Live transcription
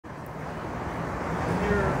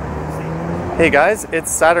Hey guys,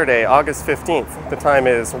 it's Saturday, August 15th. The time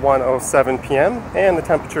is 1:07 p.m. and the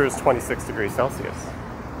temperature is 26 degrees Celsius.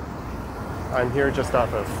 I'm here just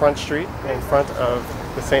off of Front Street in front of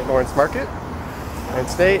the St. Lawrence Market. And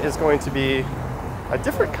today is going to be a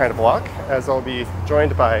different kind of walk, as I'll be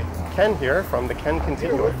joined by Ken here from the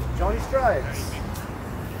TheKenContinuum. Johnny Strides.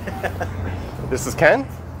 This is Ken.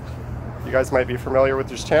 You guys might be familiar with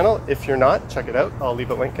this channel. If you're not, check it out. I'll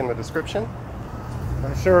leave a link in the description.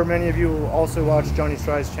 I'm sure many of you also watch Johnny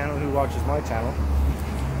Strides' channel who watches my channel.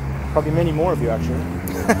 Probably many more of you, actually.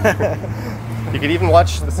 You could even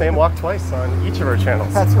watch the same walk twice on each of our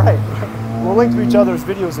channels. That's right. We'll link to each other's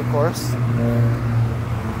videos, of course.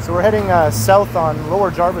 So we're heading south on Lower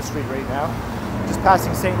Jarvis Street right now, just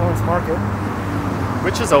passing St. Lawrence Market.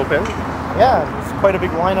 Which is open. Yeah, it's quite a big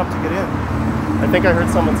lineup to get in. I think I heard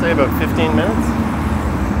someone say about 15 minutes.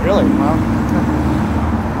 Really? Wow.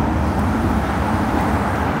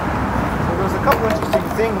 There's a couple interesting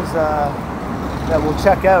things that we'll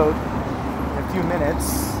check out in a few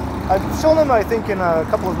minutes. I've shown them, I think, in a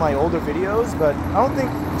couple of my older videos, but I don't think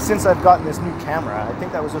since I've gotten this new camera. I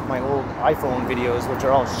think that was with my old iPhone videos, which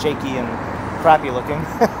are all shaky and crappy looking.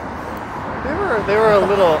 They were a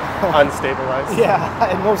little unstabilized. Yeah,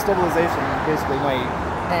 and no stabilization. Basically, my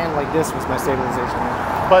hand like this was my stabilization.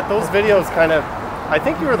 But those videos kind of, I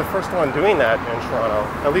think you were the first one doing that in Toronto,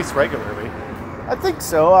 at least regularly. I think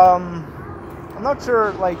so. I'm not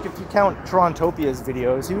sure, like, if you count Torontopia's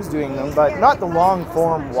videos, he was doing them, but not the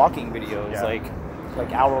long-form walking videos, yeah.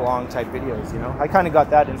 like hour-long type videos, you know? I kind of got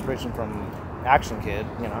that inspiration from Action Kid,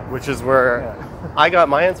 you know? Which is where I got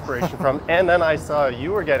my inspiration from, and then I saw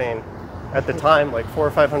you were getting, at the time, like 400 or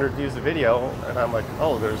 500 views a video, and I'm like,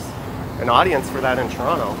 oh, there's an audience for that in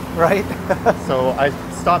Toronto. Right. So I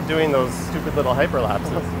stopped doing those stupid little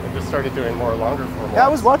hyperlapses and just started doing more longer form walks. Yeah, I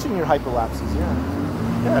was watching your hyperlapses,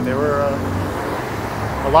 yeah. Yeah, they were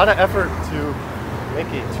a lot of effort to make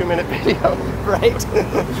a 2-minute video. Right.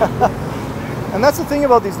 And that's the thing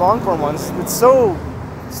about these long form ones, it's so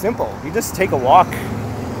simple. You just take a walk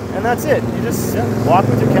and that's it. You just walk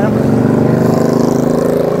with your camera.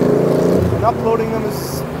 And uploading them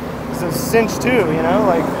is a cinch too, you know,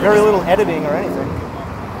 like very little editing or anything.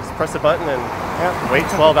 Just press a button and wait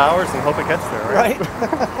 12 hours and hope it gets there, right?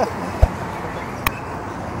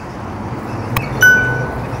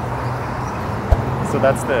 So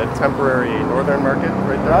that's the temporary northern market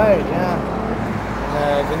right there? Right, yeah.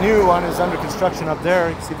 And, the new one is under construction up there.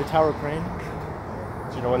 You can see the tower crane.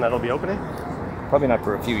 Do you know when that'll be opening? Probably not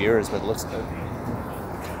for a few years, but it looks good.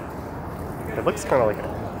 It looks kind of like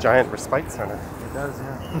a giant respite center. It does,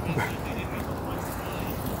 yeah.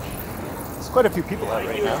 There's quite a few people out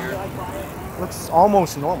right now. Looks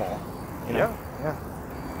almost normal, you know? Yeah.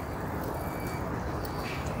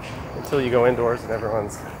 Until you go indoors and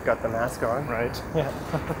everyone's got the mask on. Right. Yeah.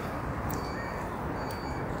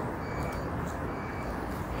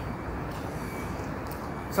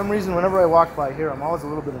 For some reason, whenever I walk by here, I'm always a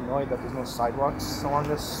little bit annoyed that there's no sidewalks along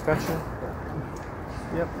this stretch here.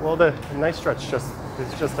 Yep. Well, the nice stretch is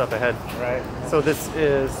just up ahead. Right. So this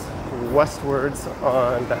is westwards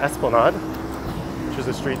on the Esplanade, which is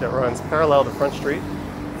a street that runs parallel to Front Street.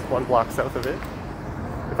 It's 1 block south of it.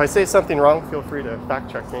 If I say something wrong, feel free to fact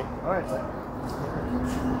check me. All right.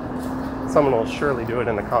 Someone will surely do it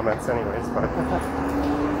in the comments anyways, but...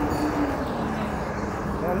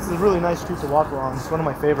 Yeah, this is a really nice street to walk along. It's one of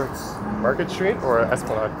my favorites. Market Street or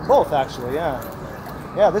Esplanade? Both, actually, yeah.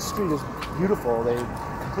 Yeah, this street is beautiful. They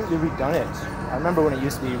completely redone it. I remember when it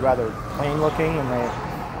used to be rather plain looking, and they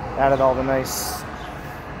added all the nice,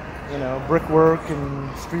 you know, brickwork and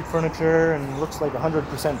street furniture, and it looks like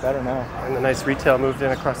 100% better now. And the nice retail moved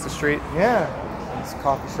in across the street. Yeah, it's a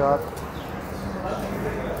coffee shop.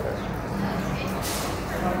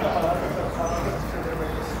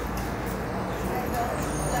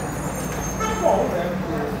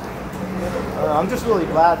 I'm just really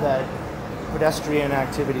glad that pedestrian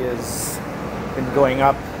activity has been going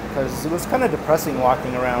up, because it was kind of depressing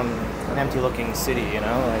walking around an empty-looking city, you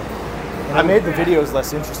know. Like, and it made the videos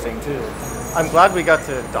less interesting too. I'm glad we got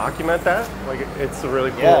to document that. Like, it's a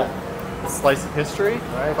really cool slice of history.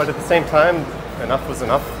 Right. But at the same time, enough was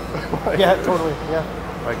enough. Like, Yeah, totally. Yeah.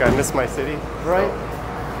 Like, I miss my city. Right.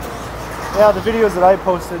 So. Yeah, the videos that I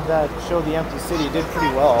posted that show the empty city did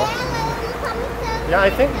pretty well. Yeah, I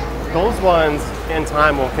think those ones in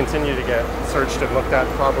time will continue to get searched and looked at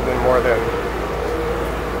probably more than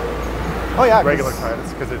regular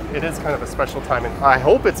times, because it is kind of a special time, and I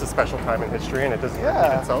hope it's a special time in history and it doesn't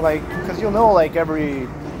repeat itself. Like, because you'll know, like, every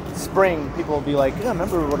spring people will be like, yeah,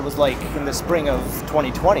 remember what it was like in the spring of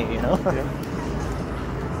 2020, you know? Yeah.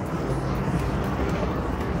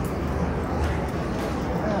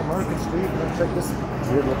 street and then check this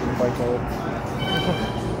weird looking bike out.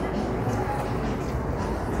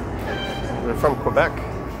 They're from Quebec.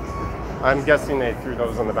 I'm guessing they threw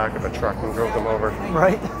those on the back of a truck and drove them over.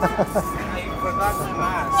 Right?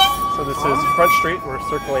 So this is Front Street we're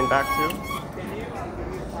circling back to.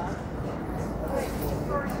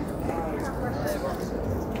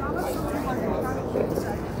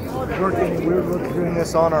 We're getting weird looks doing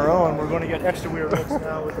this on our own. We're going to get extra weird looks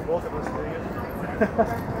now with the both of us doing it.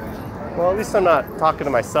 Well, at least I'm not talking to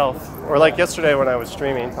myself. Or like yesterday when I was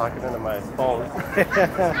streaming, talking into my phone.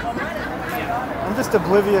 I'm just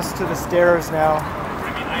oblivious to the stairs now.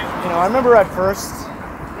 You know, I remember at first,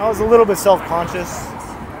 I was a little bit self-conscious.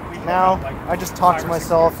 Now, I just talk to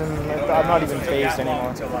myself and I'm not even phased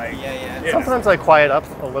anymore. Sometimes I quiet up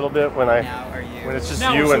a little bit when it's just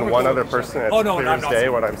you and one other person. It's clear as day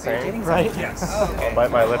what I'm saying. Right? I'll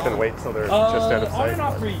bite my lip and wait till they're just out of sight.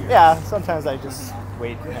 Yeah, sometimes I just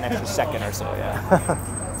wait an extra second or so, yeah.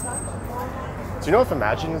 Do you know if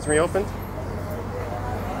Imagine is reopened?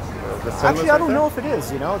 Actually, I don't know if it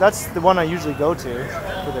is, you know. That's the one I usually go to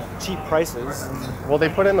for the cheap prices. Well, they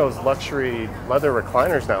put in those luxury leather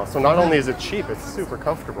recliners now, so not only is it cheap, it's super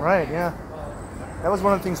comfortable. Right, yeah. That was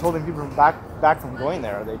one of the things holding people back from going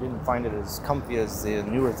there. They didn't find it as comfy as the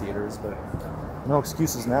newer theaters, but no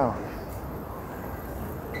excuses now.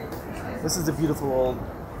 This is a beautiful old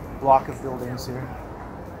block of buildings here.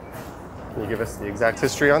 Can you give us the exact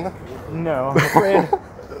history on them? No, I'm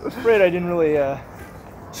afraid I didn't really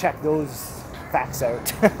check those facts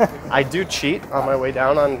out. I do cheat on my way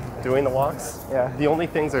down on doing the walks. Yeah. The only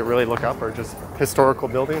things I really look up are just historical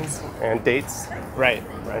buildings and dates. Right.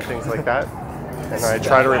 And things like that. And I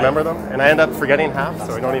try to remember them. And I end up forgetting half,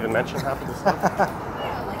 so I don't even mention half of the stuff.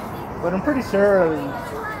 But I'm pretty sure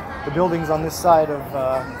the buildings on this side of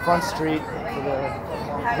Front Street,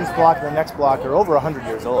 this block and the next block, are over 100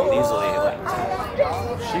 years old, easily.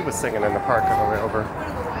 She was singing in the park on the way over.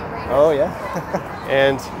 Oh, yeah?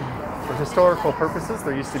 And for historical purposes,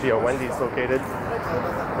 there used to be a Wendy's located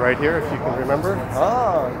right here, if you can remember.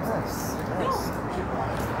 Oh, yes.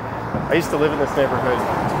 I used to live in this neighborhood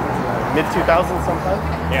mid-2000s sometime.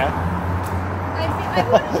 Yeah. I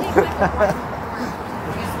want to take my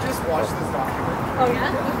Just watch this document. Oh,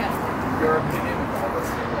 yeah? Okay. Your opinion of all this.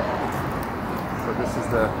 So this is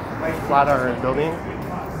the Flatiron building,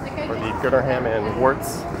 or the Gooderham and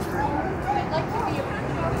Worts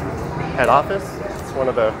head office. It's one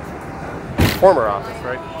of the former office,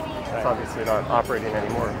 right? It's obviously not operating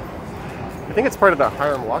anymore. I think it's part of the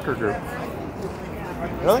Hiram Walker Group.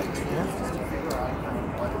 Really? Yeah.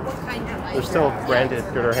 There's still branded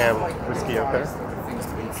Gooderham whiskey out there.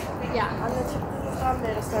 Yeah.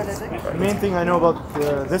 The main thing I know about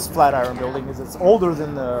this Flatiron building is it's older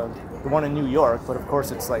than the one in New York, but of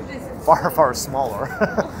course it's like far, far smaller.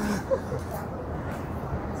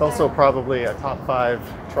 It's also probably a top 5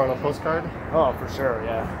 Toronto postcard. Oh, for sure,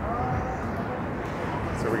 yeah.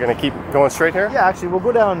 So we're gonna keep going straight here? Yeah, actually, we'll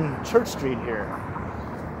go down Church Street here.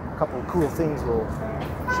 A couple of cool things we'll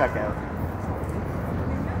check out.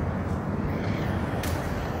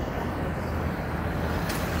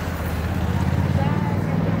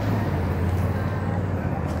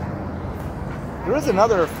 There is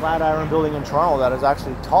another Flatiron building in Toronto that is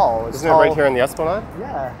actually tall. Isn't it right here in the Esplanade?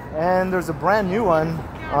 Yeah, and there's a brand new one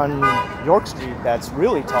on York Street that's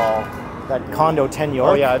really tall. That condo 10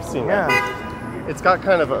 York. Oh yeah, I've seen that. It's got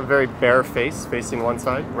kind of a very bare face facing one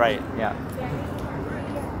side. Right, yeah.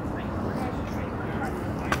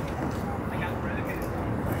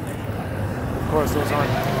 Of course, those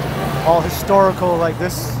aren't all historical like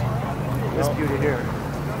this beauty here.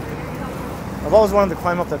 I've always wanted to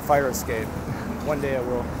climb up that fire escape. One day I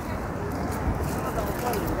will.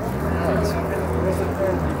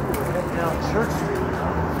 Now Church Street.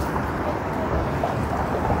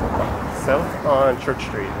 South on Church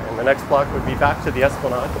Street, and the next block would be back to the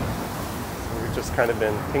Esplanade. So we've just kind of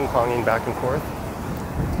been ping-ponging back and forth.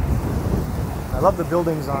 I love the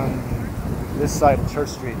buildings on this side of Church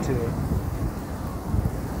Street too.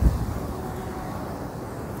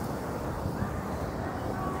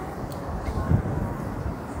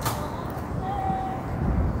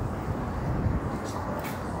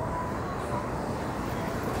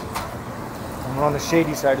 We're on the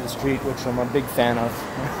shady side of the street, which I'm a big fan of.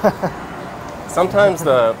 Sometimes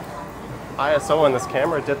the ISO on this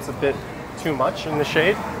camera dips a bit too much in the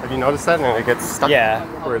shade. Have you noticed that? And it gets stuck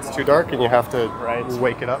where it's too dark and you have to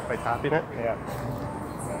wake it up by tapping it. Yeah.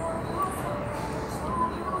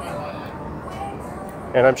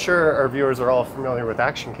 And I'm sure our viewers are all familiar with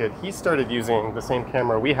Action Kid. He started using the same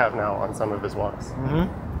camera we have now on some of his walks,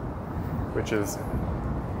 which is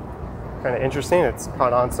kind of interesting. It's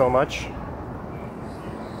caught on so much.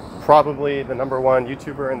 Probably the #1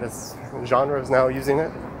 YouTuber in this genre is now using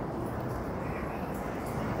it.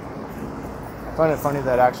 I find it funny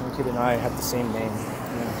that Action Kid and I have the same name.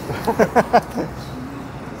 Yeah.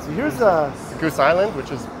 So here's Goose Island,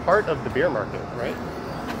 which is part of the beer market, right?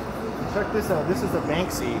 check this out. This is a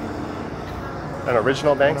Banksy. An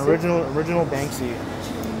original Banksy? An original Banksy.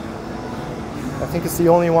 I think it's the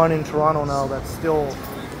only one in Toronto now that's still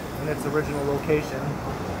in its original location.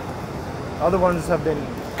 Other ones have been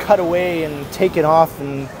cut away and taken off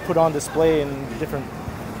and put on display in different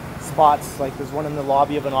spots. Like there's one in the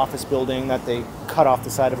lobby of an office building that they cut off the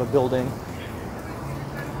side of a building.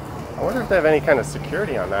 I wonder if they have any kind of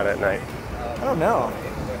security on that at night. I don't know.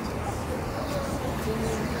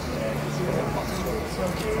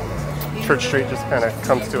 Church Street just kind of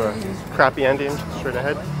comes to a crappy ending straight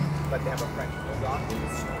ahead.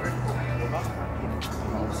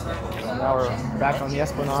 Well, now we're back on the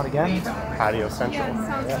Esplanade again. Patio Central.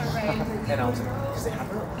 Yeah, sounds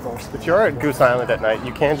If you're at Goose Island at night,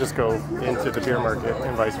 you can just go into the beer market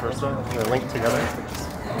and vice versa. They're linked together.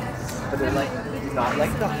 But they're like, not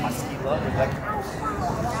like the husky look, like,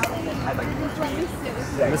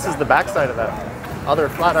 And this is the backside of that other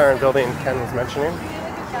Flatiron building Ken was mentioning.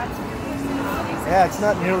 Yeah, it's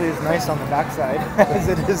not nearly as nice on the backside as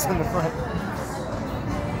it is in the front.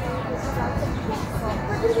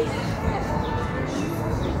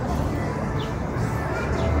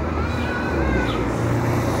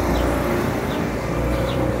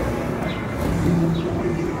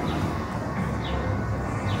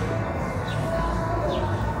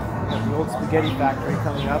 The old spaghetti factory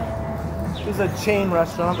coming up. It's a chain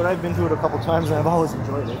restaurant, but I've been to it a couple times and I've always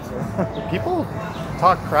enjoyed it. So. People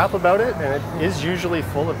talk crap about it, and it is usually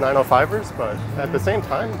full of 905ers, but at the same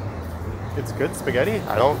time, it's good spaghetti.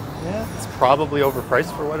 Yeah. It's probably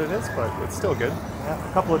overpriced for what it is, but it's still good. Yeah,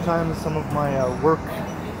 a couple of times some of my work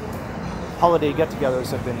holiday get-togethers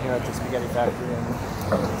have been here at the spaghetti factory, and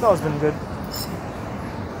it's always been good.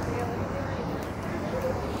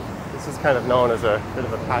 This is kind of known as a bit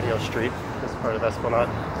of a patio street, this part of Esplanade.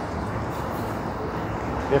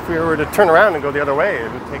 If we were to turn around and go the other way, it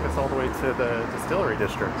would take us all the way to the distillery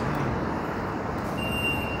district,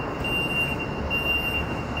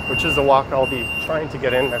 which is a walk I'll be trying to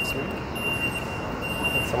get in next week.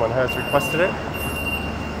 And someone has requested it.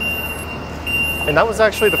 And that was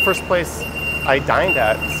actually the first place I dined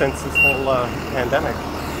at since this whole pandemic.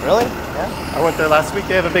 Really? Yeah. I went there last week.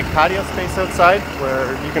 They have a big patio space outside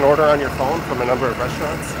where you can order on your phone from a number of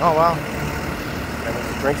restaurants. Oh, wow. And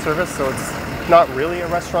there's a drink service, so it's not really a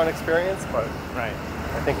restaurant experience, but Right.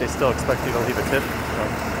 I think they still expect you to leave a tip. So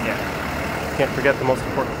Yeah. can't forget the most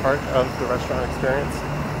important part of the restaurant experience.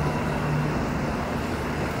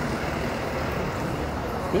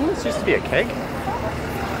 Didn't this used to be a keg?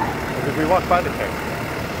 Or did we walk by the keg?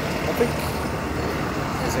 I think.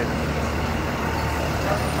 Is it?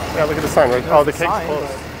 Yeah, look at the sign, right? Oh, the keg's sign, closed.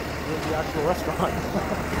 but here's the actual restaurant.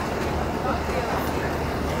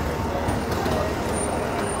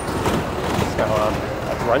 It's now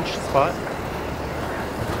a brunch spot.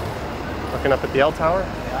 Looking up at the L Tower.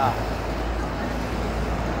 Yeah.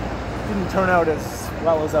 Didn't turn out as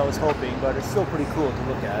well as I was hoping, but it's still pretty cool to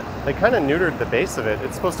look at. They kind of neutered the base of it.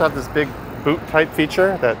 It's supposed to have this big boot type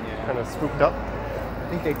feature that kind of swooped up. I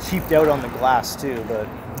think they cheaped out on the glass too, but.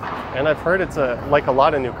 And I've heard it's like a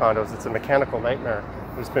lot of new condos, it's a mechanical nightmare.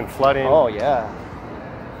 There's been flooding. Oh yeah.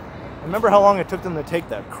 Remember how long it took them to take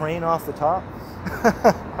that crane off the top?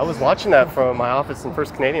 I was watching that from my office in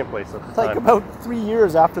First Canadian Place at the time. Like about 3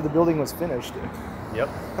 years after the building was finished. Yep.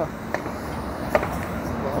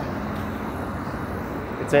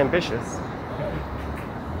 It's ambitious.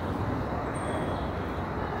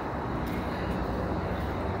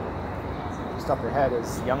 Just up ahead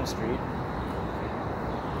is Yonge Street.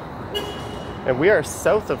 And we are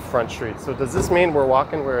south of Front Street, so does this mean we're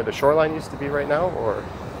walking where the shoreline used to be right now, or?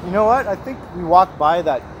 You know what? I think we walked by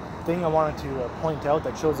that thing I wanted to point out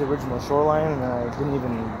that shows the original shoreline, and I didn't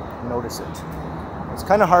even notice it. It's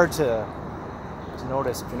kind of hard to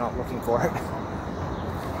notice if you're not looking for it.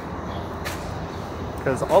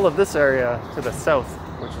 Because all of this area to the south,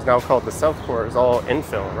 which is now called the South Core, is all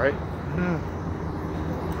infill, right? Mm-hmm.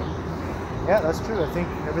 Yeah, that's true. I think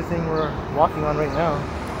everything we're walking on right now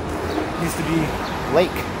used to be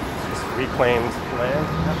lake. Just reclaimed land.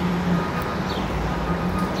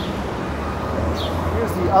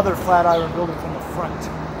 Here's the other Flatiron building from the front.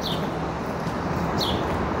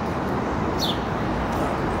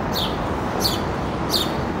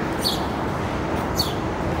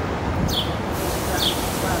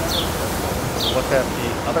 Look at the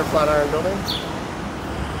other Flatiron building.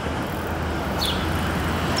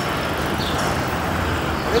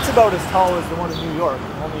 It's about as tall as the one in New York,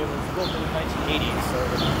 only it was built in the 1980s, so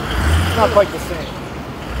it's not quite the same.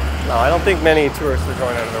 No, I don't think many tourists are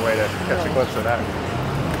going out of their way to catch a glimpse of that.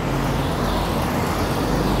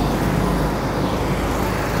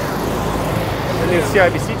 The new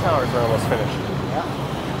CIBC towers are almost finished. Yeah.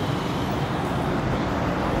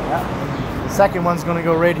 Yeah. The second one's going to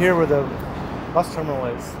go right here where the bus terminal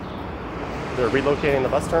is. They're relocating the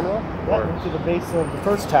bus terminal? Yeah, into the base of the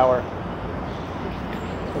first tower.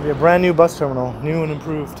 It'll be a brand new bus terminal, new and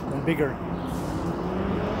improved and bigger.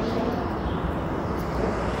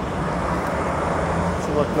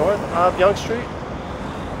 So look north of Yonge Street.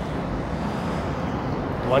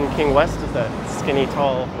 One King West is that skinny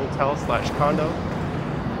tall hotel slash condo.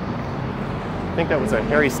 I think that was a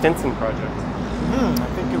Harry Stinson project. I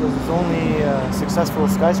think it was his only successful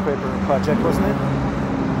skyscraper project, wasn't it?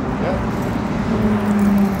 Yeah.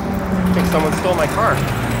 I think someone stole my car.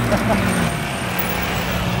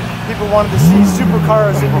 People wanted to see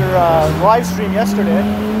supercars in your live stream yesterday.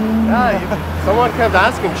 Yeah, someone kept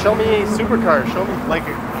asking, show me supercar, show me, like,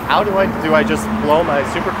 how do I just blow my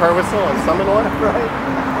supercar whistle and summon one? Right.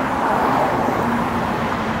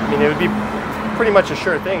 I mean, it would be pretty much a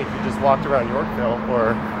sure thing if you just walked around Yorkville,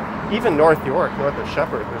 or even North York, north of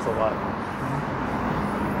Sheppard, there's a lot of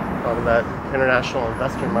that international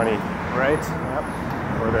investor money. Right, yep.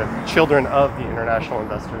 Or the children of the international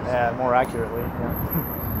investors. Yeah, more accurately, yeah.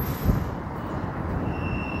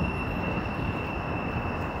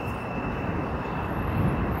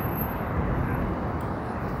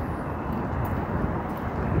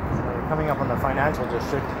 Coming up on the financial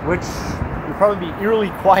district, which would probably be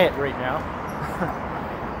eerily quiet right now.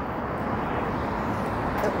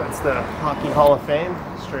 That's the Hockey Hall of Fame,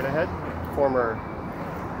 straight ahead. Former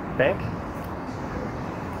bank.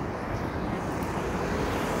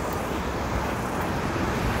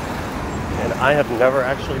 And I have never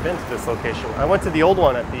actually been to this location. I went to the old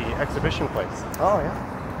one at the exhibition place. Oh yeah,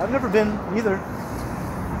 I've never been either.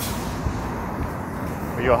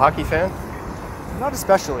 Are you a hockey fan? Not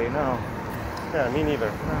especially, no. Yeah, me neither.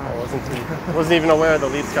 I wasn't even aware the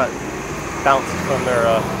Leafs got bounced from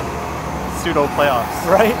their pseudo playoffs.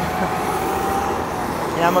 Right?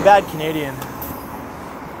 Yeah, I'm a bad Canadian.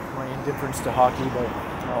 My indifference to hockey, but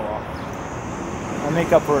oh well. I'll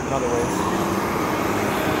make up for it in other ways.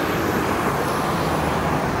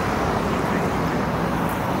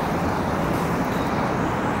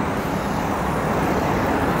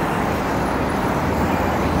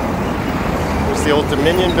 There's the old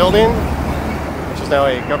Dominion building, which is now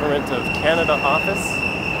a Government of Canada office.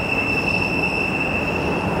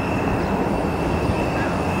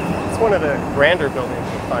 One of the grander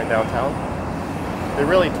buildings you'll find downtown. They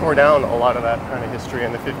really tore down a lot of that kind of history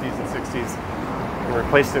in the 50s and 60s and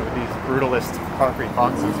replaced it with these brutalist concrete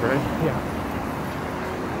boxes, right? Yeah.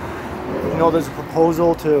 You know, there's a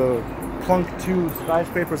proposal to plunk 2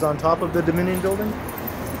 skyscrapers on top of the Dominion building.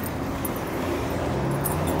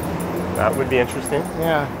 That would be interesting.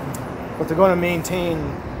 Yeah, but they're going to maintain,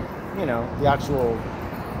 you know, the actual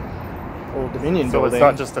old Dominion building. So it's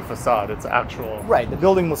not just a facade, it's actual... Right, the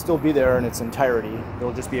building will still be there in its entirety.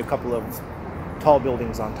 There'll just be a couple of tall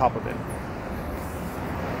buildings on top of it.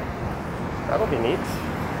 That'll be neat.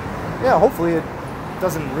 Yeah, hopefully it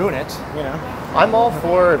doesn't ruin it, you know. I'm all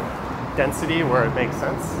for density where it makes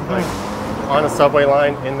sense. Like on a subway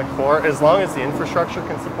line in the core, as long as the infrastructure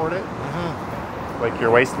can support it. Like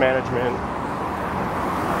your waste management,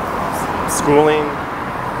 schooling.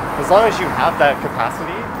 As long as you have that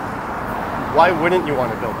capacity, why wouldn't you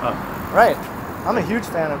want to build up? Right. I'm a huge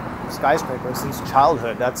fan of skyscrapers since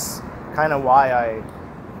childhood. That's kind of why I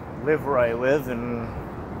live where I live and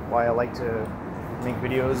why I like to make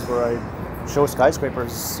videos where I show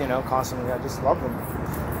skyscrapers, you know, constantly. I just love them.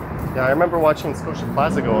 Yeah, I remember watching Scotia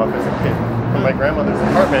Plaza go up as a kid from my grandmother's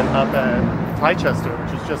apartment up at Chichester,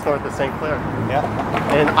 which is just north of St. Clair. Yeah.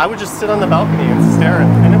 And I would just sit on the balcony and stare at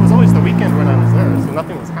it. And it was always the weekend when I was there, so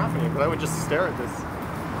nothing was happening, but I would just stare at this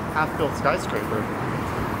half-built skyscraper.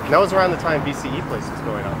 And that was around the time BCE Place was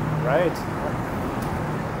going up. Right.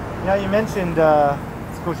 Yeah, you mentioned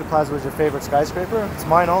Scotia Plaza was your favorite skyscraper. It's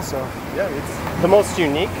mine also. Yeah, it's the most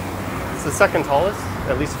unique. It's the second tallest,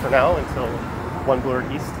 at least for now, until One Bloor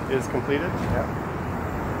East is completed. Yeah.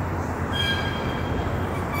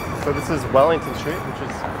 So this is Wellington Street, which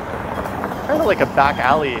is kind of like a back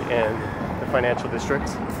alley in the financial district.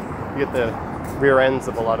 You get the rear ends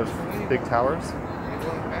of a lot of big towers.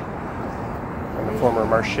 And the former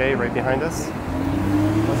Marché right behind us.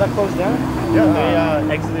 Was that closed down? Yeah,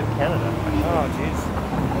 they exited Canada. Oh, jeez.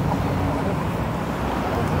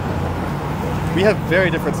 We have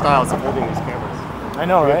very different styles of holding these cameras. I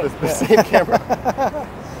know, right? The same camera.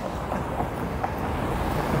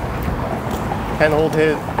 Ken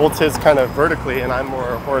holds his kind of vertically, and I'm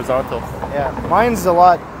more horizontal. Yeah, mine's a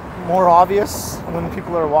lot more obvious when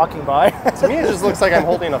people are walking by. To me, it just looks like I'm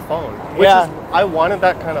holding a phone. Which is, I wanted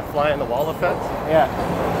that kind of fly in the wall effect. Yeah.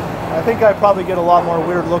 I think I probably get a lot more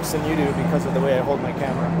weird looks than you do because of the way I hold my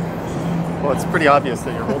camera. Well, it's pretty obvious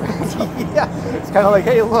that you're holding it. Yeah, it's kind of like,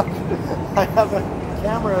 hey, look, I have a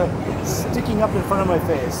camera sticking up in front of my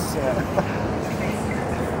face. Yeah.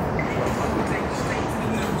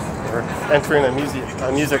 We're entering a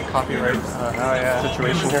music copyright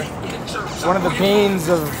situation here. It's one of the banes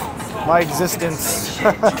of my existence.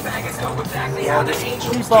 Yeah, just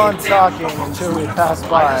keep on talking until we pass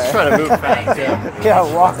by. I'm just trying to move fast. Yeah,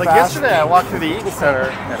 walk like fast. yesterday, I walked through the Eaton Center,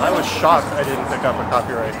 and I was shocked I didn't pick up a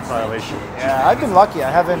copyright violation. Yeah, I've been lucky. I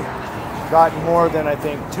haven't got more than, I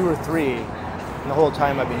think, 2 or 3 in the whole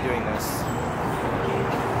time I've been doing this.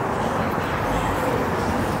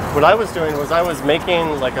 What I was doing was I was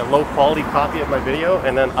making like a low quality copy of my video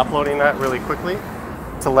and then uploading that really quickly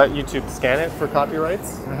to let YouTube scan it for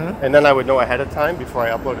copyrights. And then I would know ahead of time before I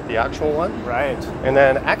uploaded the actual one. Right. And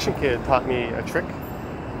then Action Kid taught me a trick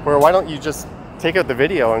where why don't you just take out the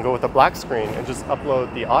video and go with a black screen and just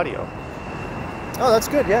upload the audio. Oh, that's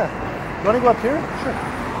good, yeah. You want to go up here? Sure.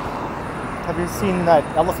 Have you seen that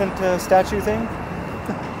elephant statue thing?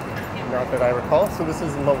 Not that I recall. So this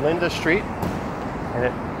is Melinda Street, and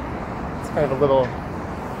it's kind of a little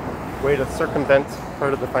way to circumvent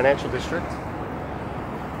part of the financial district.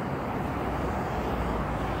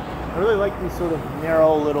 I really like these sort of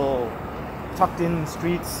narrow little tucked in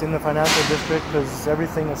streets in the financial district because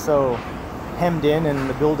everything is so hemmed in and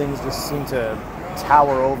the buildings just seem to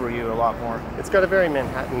tower over you a lot more. It's got a very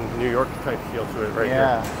Manhattan, New York type feel to it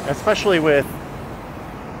Yeah. here. Especially with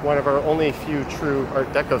one of our only few true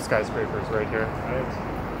Art Deco skyscrapers right here. Right.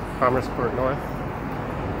 Commerce Court North,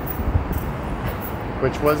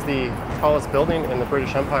 which was the tallest building in the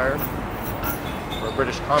British Empire, or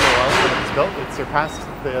British Commonwealth when it was built. It surpassed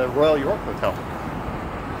the Royal York Hotel,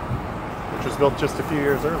 which was built just a few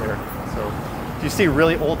years earlier. So if you see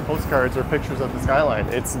really old postcards or pictures of the skyline,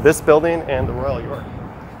 it's this building and the Royal York.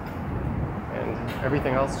 And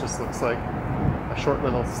everything else just looks like a short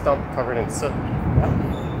little stump covered in soot.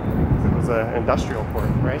 It was an industrial port,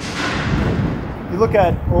 right? You look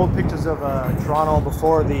at old pictures of Toronto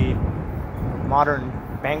before the modern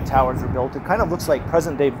bank towers were built, it kind of looks like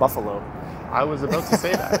present day Buffalo. I was about to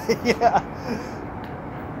say that. Yeah.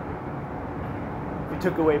 We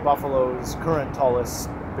took away Buffalo's current tallest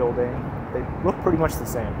building. They look pretty much the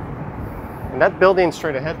same. And that building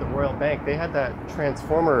straight ahead, the Royal Bank, they had that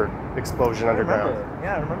transformer explosion underground.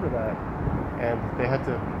 Yeah, I remember that. And they had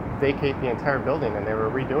to vacate the entire building and they were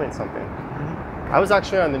redoing something. I was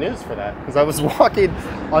actually on the news for that because I was walking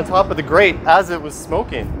on top of the grate as it was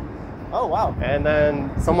smoking. Oh, wow. And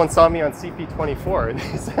then someone saw me on CP24 and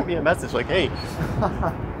they sent me a message like, hey,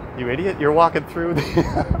 you idiot, you're walking through the...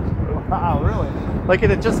 Wow, really? Like it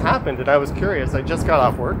had just happened and I was curious. I just got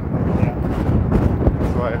off work. Yeah.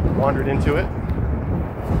 So I wandered into it.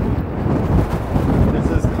 This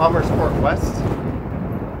is Commerce Court West.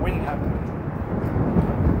 Wind happened.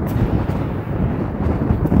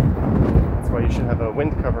 That's why you should have a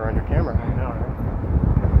wind cover on your camera. I know, right?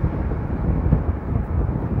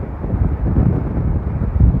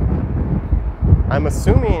 I'm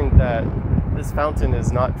assuming that this fountain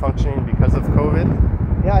is not functioning because of COVID.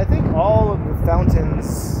 Yeah, I think all of the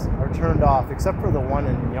fountains are turned off except for the one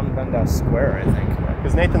in Yonge Square, I think.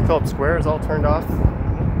 Because Nathan Phillips Square is all turned off.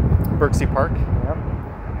 Berksy Park. Yep.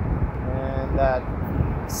 And that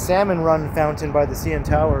Salmon Run fountain by the CN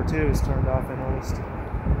Tower, too, is turned off, I noticed.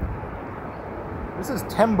 This is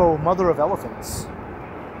Tembo, Mother of Elephants.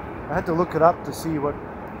 I had to look it up to see what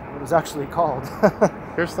it was actually called.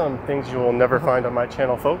 Here's some things you will never find on my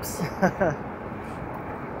channel, folks.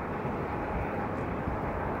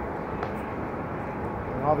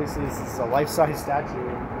 And obviously, this is a life-size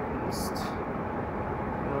statue. Just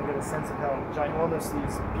get a sense of how ginormous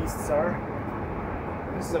these beasts are.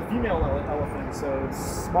 This is a female elephant, so it's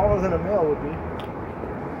smaller than a male would be.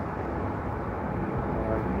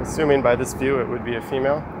 Assuming by this view it would be a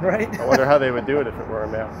female. Right? I wonder how they would do it if it were a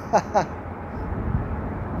male.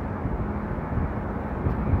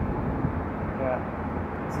 Yeah.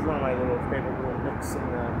 This is one of my little favorite little nooks in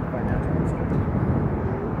the financial district.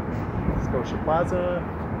 Scotia Plaza.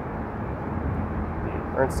 The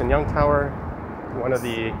Ernst & Young Tower. One of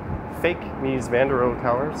the fake Mies van der Rohe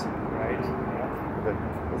towers. Right. Yeah. That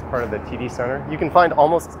was part of the TD Center. You can find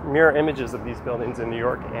almost mirror images of these buildings in New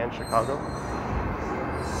York and Chicago.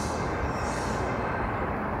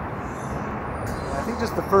 I think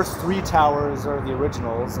just the first 3 towers are the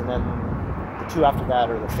originals, and then the 2 after that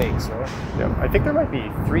are the fakes, right? Yeah, I think there might be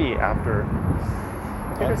 3 after.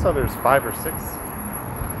 I think I saw there's 5 or 6. Well,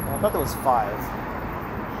 I thought there was 5.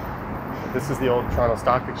 This is the old Toronto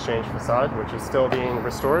Stock Exchange facade, which is still being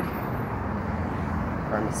restored.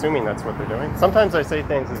 I'm assuming that's what they're doing. Sometimes I say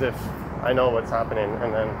things as if I know what's happening,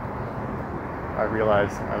 and then I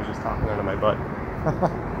realize I was just talking out of my butt.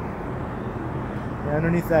 Yeah,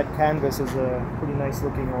 underneath that canvas is a pretty nice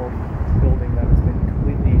looking old building that has been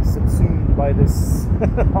completely subsumed by this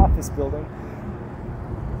office building.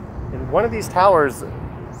 In one of these towers,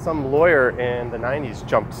 some lawyer in the 90s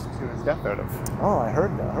jumped to his death out of. Oh, I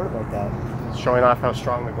heard about that. Showing off how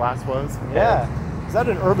strong the glass was. Yeah. Is that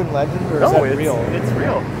an urban legend or is No, that real? it's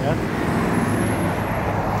real. Yeah.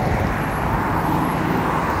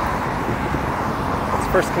 It's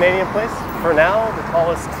the first Canadian place. For now, the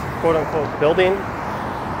tallest quote-unquote building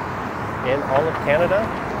in all of Canada,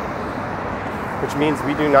 which means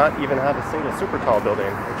we do not even have a single super tall building,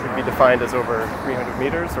 which would be defined as over 300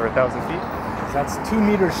 meters or 1,000 feet. That's 2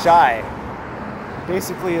 meters shy.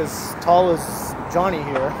 Basically as tall as Johnny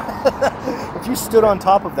here. If you stood on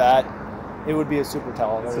top of that, it would be a super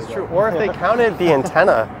tall. This is true. Or if they counted the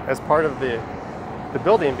antenna as part of the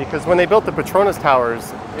building, because when they built the Petronas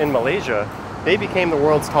Towers in Malaysia, they became the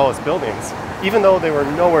world's tallest buildings, even though they were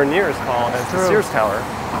nowhere near as tall as the Sears Tower,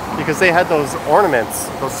 because they had those ornaments,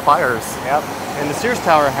 those spires. Yep. And the Sears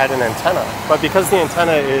Tower had an antenna, but because the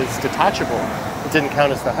antenna is detachable, it didn't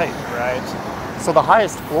count as the height. Right. So the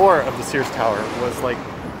highest floor of the Sears Tower was like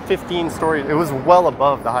 15 stories. It was well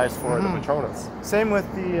above the highest floor of the Petronas. Same with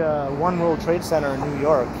the One World Trade Center in New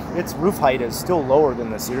York. Its roof height is still lower than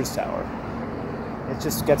the Sears Tower. It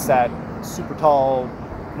just gets that super tall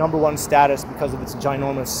 #1 status because of its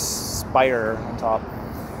ginormous spire on top.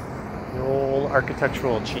 The old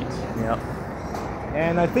architectural cheat. Yeah.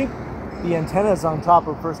 And I think the antennas on top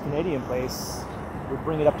of First Canadian Place would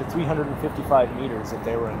bring it up to 355 meters if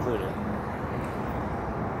they were included.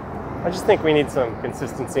 I just think we need some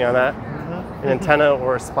consistency on that. An antenna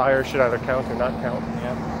or a spire should either count or not count.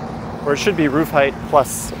 Yeah. Or it should be roof height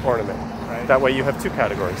plus ornament. Right. That way you have 2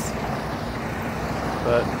 categories.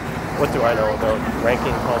 But what do I know about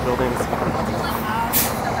ranking tall buildings?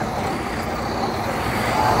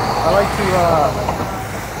 I like to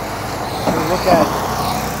look at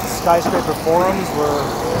skyscraper forums where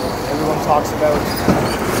everyone talks about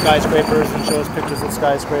skyscrapers and shows pictures of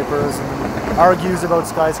skyscrapers and argues about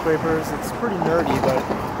skyscrapers. It's pretty nerdy, but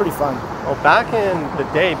it's pretty fun. Well, back in the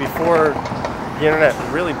day before the internet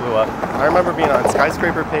really blew up, I remember being on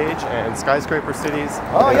Skyscraper Page and Skyscraper Cities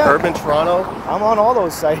and Urban Toronto. I'm on all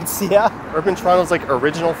those sites, yeah. Urban Toronto's like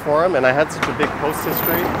original forum, and I had such a big post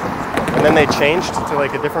history. And then they changed to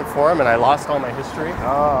like a different forum, and I lost all my history.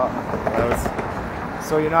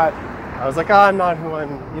 So you're not... I was like, I'm not who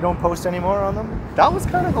I'm... You don't post anymore on them? That was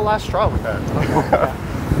kind of the last straw with that.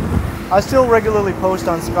 I still regularly post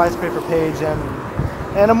on Skyscraper Page,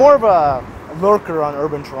 and I'm more of a lurker on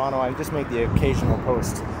Urban Toronto. I just make the occasional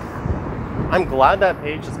post. I'm glad that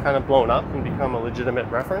page has kind of blown up and become a legitimate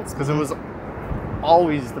reference, because it was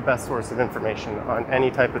always the best source of information on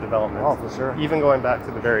any type of development. Oh, for sure. Even going back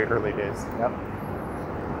to the very early days. Yep.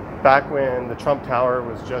 Back when the Trump Tower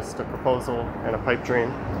was just a proposal and a pipe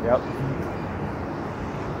dream. Yep.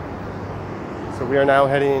 So we are now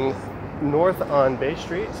heading north on Bay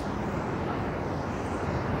Street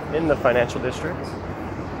in the financial district,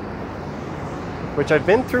 which I've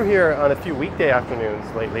been through here on a few weekday afternoons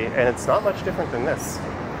lately, and it's not much different than this.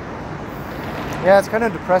 Yeah, it's kind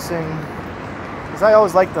of depressing, because I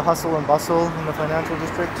always like the hustle and bustle in the financial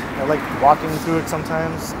district. I like walking through it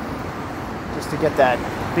sometimes, just to get that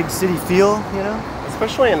big city feel, you know?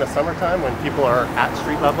 Especially in the summertime when people are at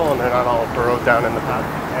street level and they're not all burrowed down in the path.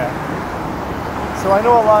 Yeah. So I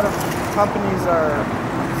know a lot of companies are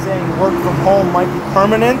saying work from home might be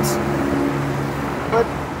permanent, but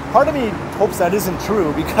part of me hopes that isn't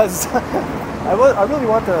true, because I really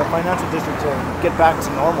want the financial district to get back to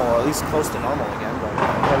normal, or at least close to normal again. But,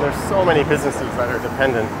 and there's so many businesses that are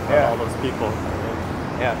dependent on all those people.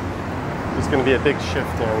 Yeah. There's going to be a big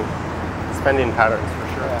shift in spending patterns for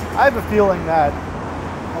sure. Yeah. I have a feeling that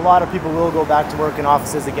a lot of people will go back to work in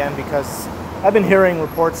offices again, because I've been hearing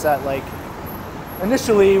reports that, like,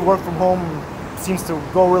 initially work from home seems to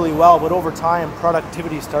go really well, but over time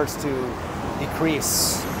productivity starts to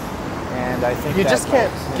decrease. And I think you just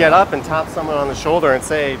can't get up and tap someone on the shoulder and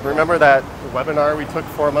say, remember that webinar we took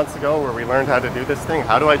 4 months ago where we learned how to do this thing?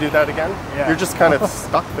 How do I do that again? Yeah. You're just kind of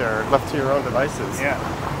stuck there, left to your own devices. Yeah.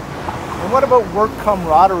 And what about work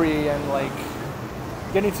camaraderie and, like,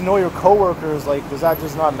 getting to know your coworkers? Like, does that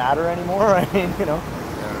just not matter anymore? I mean, you know.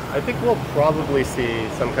 I think we'll probably see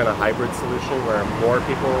some kind of hybrid solution where more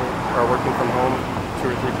people are working from home 2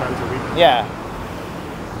 or 3 times a week. Yeah.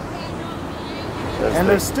 And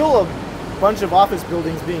there's still a bunch of office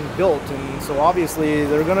buildings being built, and so obviously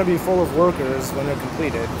they're going to be full of workers when they're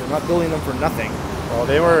completed. They're not building them for nothing. Well,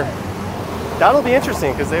 that'll be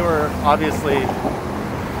interesting because they were obviously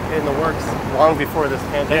in the works long before this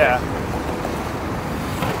pandemic. Yeah.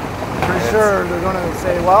 Pretty sure they're going to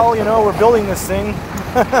say, well, you know, we're building this thing.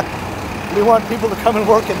 We want people to come and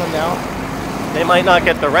work in them now. They might not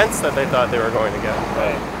get the rents that they thought they were going to get.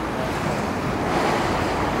 Right.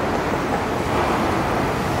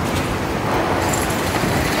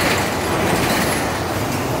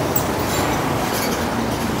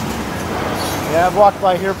 Yeah, I've walked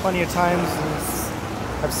by here plenty of times and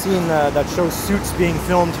I've seen that shows Suits being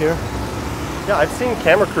filmed here. Yeah, I've seen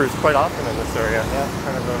camera crews quite often in this area. Yeah.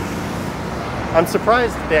 Kind of I'm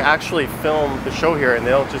surprised they actually film the show here and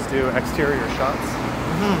they'll just do exterior shots.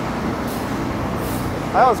 Mm-hmm.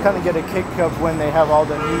 I always kind of get a kick of when they have all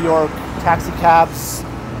the New York taxi cabs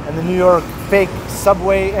and the New York fake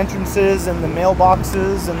subway entrances and the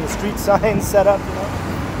mailboxes and the street signs set up, you know?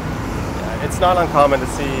 Yeah, it's not uncommon to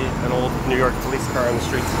see an old New York police car on the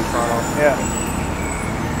streets in Toronto. Yeah.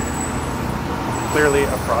 Clearly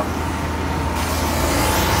a prop.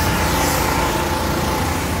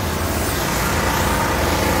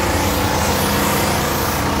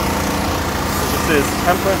 This is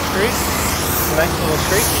Temperance Street. It's a nice little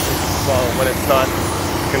street. Well, when it's not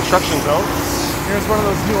construction zone. Here's one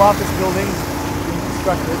of those new office buildings being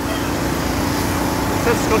constructed. It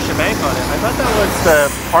says Scotiabank on it. I thought that was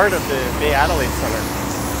part of the Bay Adelaide Centre.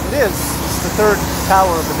 It is. It's the 3rd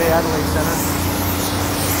tower of the Bay Adelaide Centre.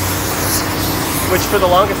 Which for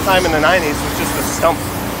the longest time in the 90s was just a stump.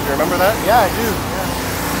 Do you remember that? Yeah, I do. Yeah.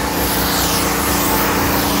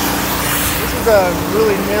 This is a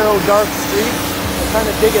really narrow, dark street. I kind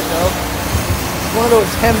of dig it though. It's one of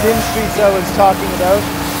those hemmed-in streets I was talking about. Do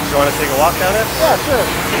you want to take a walk down it? Yeah, sure.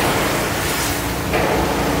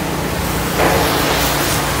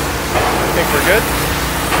 I think we're good.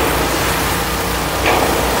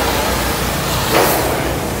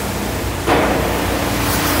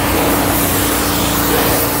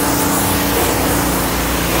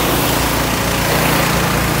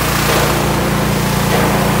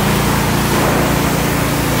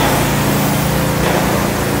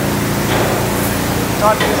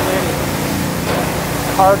 Not usually any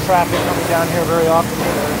car traffic coming down here very often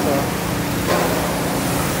either, so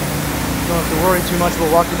don't have to worry too much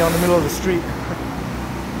about walking down the middle of the street.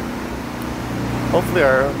 Hopefully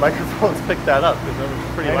our microphones picked that up because that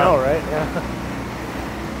was pretty loud. I know, right? Yeah.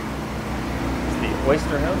 It's the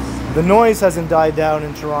Oyster House. The noise hasn't died down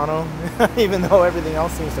in Toronto, even though everything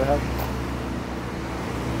else seems to have.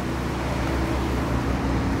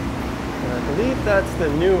 I believe that's the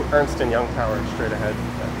new Ernst & Young Tower straight ahead.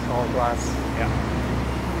 That's all glass. Yeah.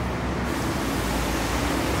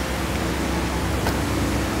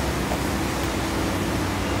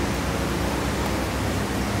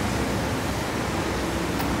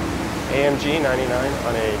 AMG 99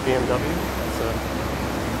 on a BMW.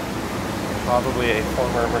 That's probably a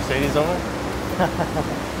former Mercedes owner.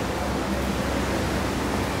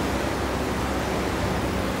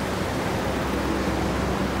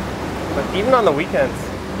 But even on the weekends,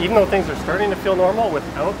 even though things are starting to feel normal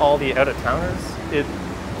without all the out-of-towners, it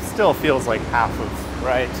still feels like half of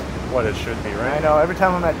what it should be, right? I know. Every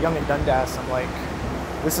time I'm at Yonge and Dundas, I'm like,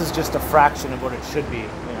 this is just a fraction of what it should be, you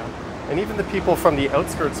know? And even the people from the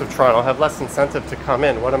outskirts of Toronto have less incentive to come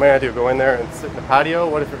in. What am I going to do? Go in there and sit in the patio?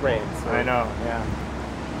 What if it rains? I know, yeah.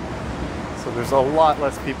 So there's a lot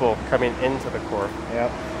less people coming into the core.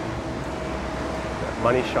 Yep. That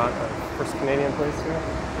money shot of First Canadian Place here.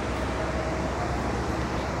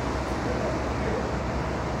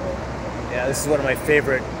 Yeah, this is one of my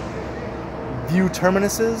favorite view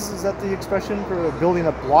terminuses. Is that the expression for a building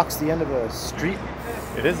that blocks the end of a street?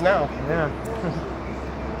 It is now. Yeah.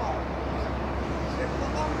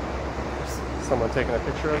 Someone taking a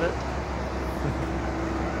picture of it.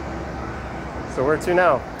 So where to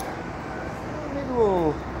now? Maybe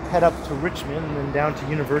we'll head up to Richmond and then down to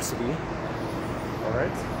University. All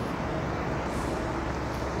right.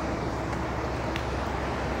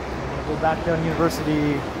 We'll go back down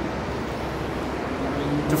University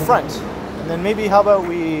to Front. And then maybe how about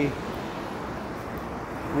we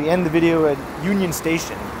end the video at Union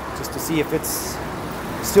Station just to see if it's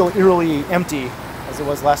still eerily empty as it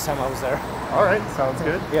was last time I was there. All right, sounds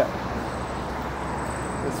good. Yeah.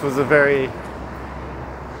 This was a very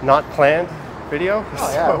not planned video.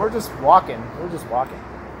 Oh yeah, we're just walking. We're just walking.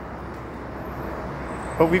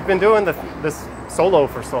 But we've been doing this solo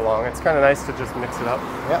for so long, it's kind of nice to just mix it up.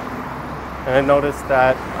 Yeah. And I noticed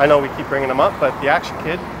that, I know we keep bringing them up, but the Action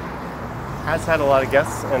Kid has had a lot of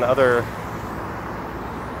guests and other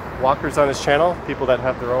walkers on his channel, people that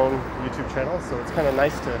have their own YouTube channels, so it's kind of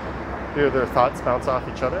nice to hear their thoughts bounce off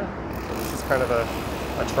each other. So this is kind of a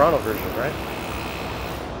Toronto version, right?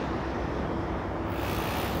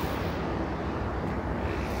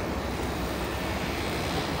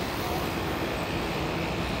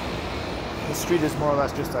 The street is more or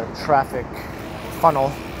less just a traffic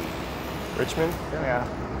funnel. Richmond? Yeah.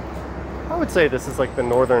 I would say this is like the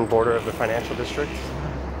northern border of the financial district.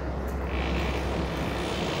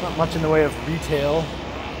 Not much in the way of retail.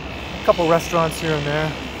 A couple restaurants here and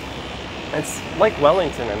there. It's like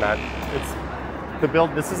Wellington in that it's the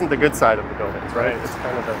build. This isn't the good side of the buildings, right? It's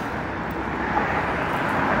kind of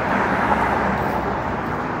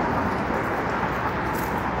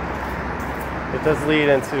it does lead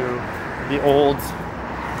into the old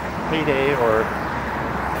heyday or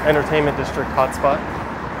entertainment district hotspot,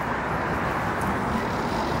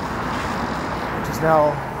 which is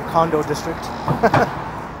now a condo district.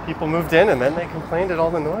 People moved in and then they complained at all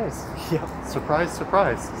the noise. Yeah. Surprise,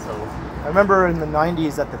 surprise. So I remember in the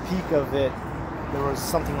 90s at the peak of it, there was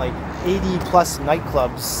something like 80 plus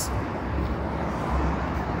nightclubs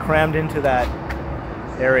crammed into that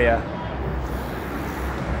area.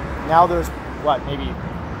 Now there's, what, maybe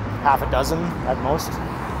half a dozen at most?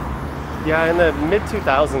 yeah, in the mid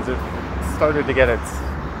 2000s it started to get its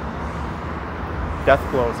death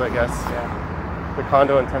blows, I guess. Yeah. The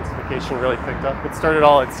condo intensification really picked up. It started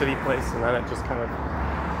all at City Place and then it just kind of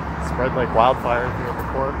spread like wildfire throughout the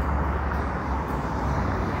port.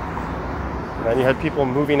 And then you had people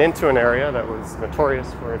moving into an area that was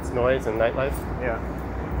notorious for its noise and nightlife. Yeah.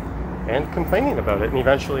 And complaining about it. And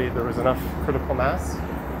eventually there was enough critical mass.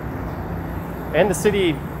 And the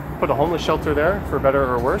city put a homeless shelter there, for better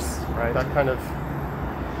or worse. Right. That kind of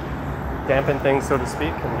dampened things, so to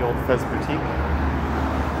speak, in the old Fez boutique.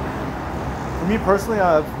 For me personally,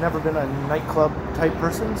 I've never been a nightclub type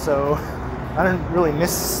person, so I didn't really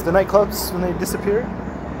miss the nightclubs when they disappeared.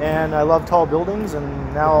 And I love tall buildings,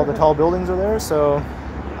 and now all the tall buildings are there, so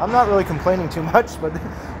I'm not really complaining too much, but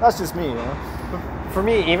that's just me, you know. For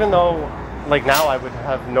me, even though like now I would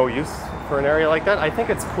have no use for an area like that, I think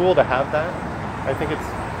it's cool to have that. I think it's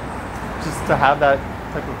just to have that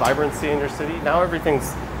type of vibrancy in your city. Now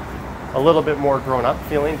everything's a little bit more grown up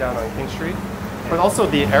feeling down on King Street. But also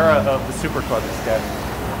the era of the super club is dead.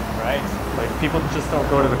 Right. Like people just don't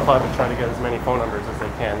go to the club and try to get as many phone numbers as they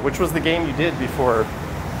can, which was the game you did before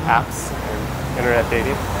apps and internet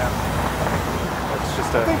dating. Yeah. It's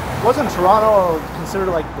just I think, wasn't Toronto considered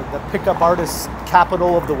like the pickup artist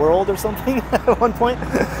capital of the world or something at one point?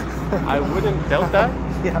 I wouldn't doubt that.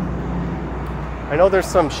 Yeah. I know there's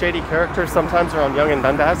some shady characters sometimes around Yonge and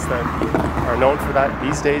Dundas that are known for that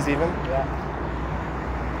these days even. Yeah.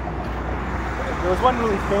 There was one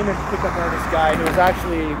really famous pickup artist guy who was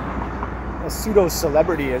actually a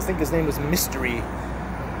pseudo-celebrity. I think his name was Mystery.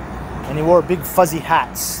 And he wore big fuzzy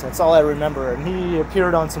hats. That's all I remember. And he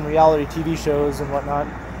appeared on some reality TV shows and whatnot.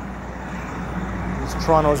 He's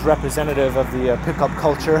Toronto's representative of the pickup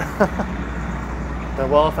culture.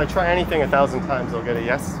 Well, if I try anything 1,000 times, I'll get a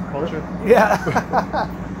yes culture. Yeah.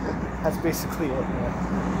 That's basically it.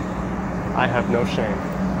 Yeah. I have no shame.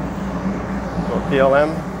 So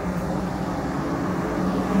PLM.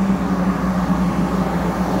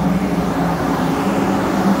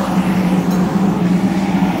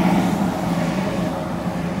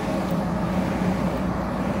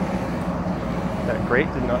 That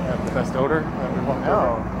grate did not have the best odor that we walked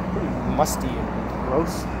over. Pretty musty and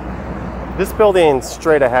gross. This building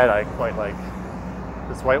straight ahead I quite like.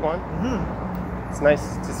 This white one. Mm-hmm. It's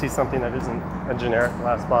nice to see something that isn't a generic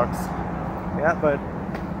glass box. Yeah, but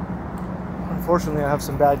unfortunately I have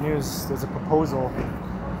some bad news. There's a proposal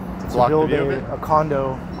to Block the build view of it? a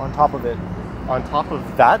condo on top of it. On top of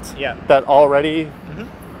that? Yeah. That already... Mm-hmm.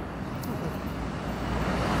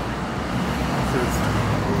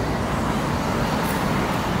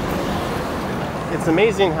 It's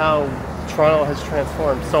amazing how Toronto has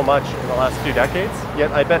transformed so much in the last few decades,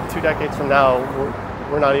 yet I bet 2 decades from now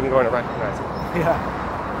we're not even going to recognize it. Yeah.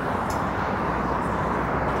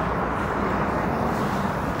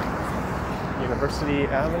 University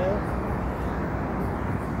Avenue.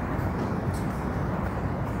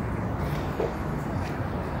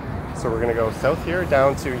 So we're going to go south here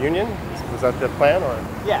down to Union. Was that the plan, or?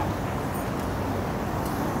 Yeah.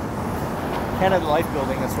 Canada Life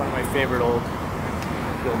building, that's one of my favorite old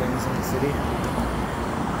buildings in the city.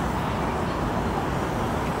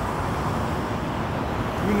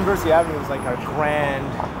 University Avenue is like a grand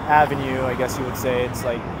avenue, I guess you would say. It's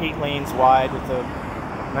like 8 lanes wide with a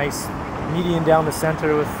nice median down the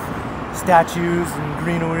center with statues and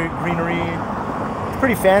greenery. It's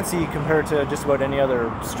pretty fancy compared to just about any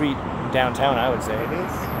other street in downtown, I would say. It is.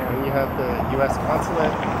 And you have the U.S.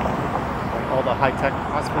 consulate, and all the high-tech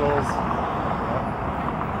hospitals.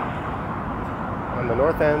 On the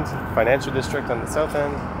north end, financial district on the south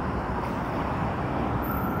end.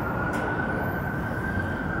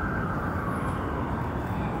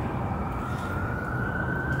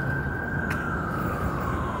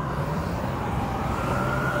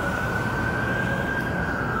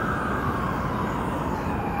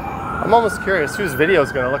 I'm almost curious whose video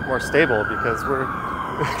is going to look more stable because we're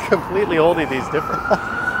completely holding these different.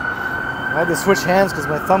 I had to switch hands because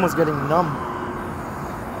my thumb was getting numb.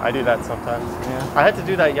 I do that sometimes. Yeah. I had to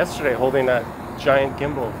do that yesterday holding that giant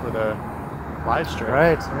gimbal for the live stream.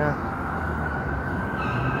 Right, yeah.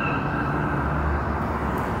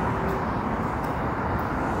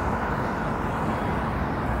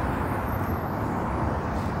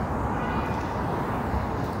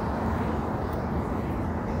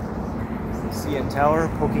 CN Tower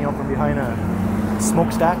poking out from behind a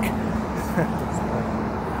smokestack.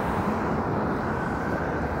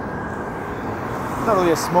 Not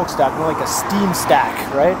really a smokestack, more like a steam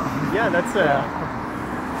stack, right? Yeah, that's a...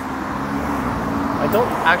 I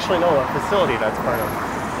don't actually know what facility that's part of.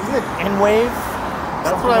 Isn't it N-Wave?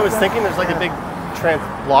 That's what I was thinking. There's like a big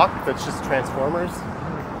block that's just transformers.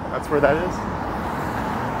 That's where that is.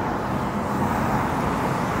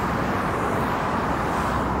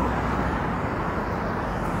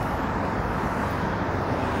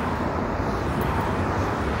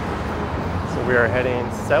 So we are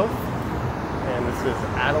heading south, and this is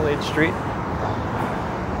Adelaide Street.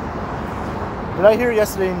 Did I hear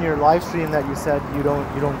yesterday in your live stream that you said you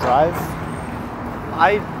don't drive?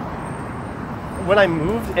 When I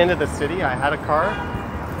moved into the city, I had a car,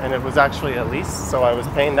 and it was actually a lease, so I was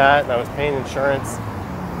paying that, and I was paying insurance,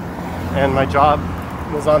 and my job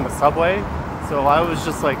was on the subway, so I was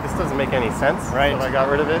just like, this doesn't make any sense. Right. So I got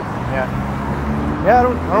rid of it. Yeah. Yeah, I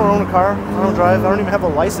don't own a car. I don't drive. I don't even have a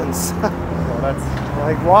license. Well, that's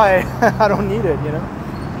like, why? I don't need it, you know.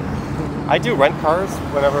 I do rent cars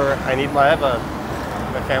whenever I need. I have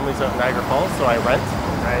my family's out in Niagara Falls, so I rent.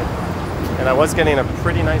 Right. And I was getting a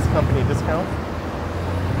pretty nice company discount.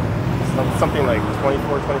 Something like $24,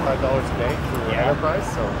 $25 a day for enterprise.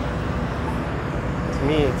 So to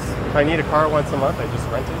me, if I need a car once a month, I just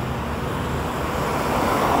rent it.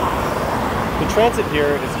 The transit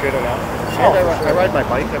here is good enough. And I ride my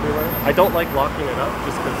bike everywhere. I don't like locking it up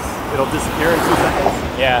just because it'll disappear in 2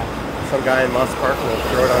 seconds. Yeah. Some guy in Moss Park will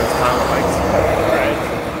throw it on his pile of bikes. Right.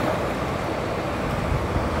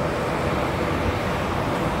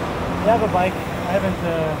 I have a bike. I haven't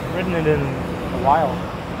ridden it in a while.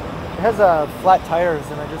 It has flat tires,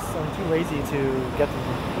 and I'm too lazy to get them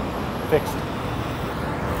fixed. I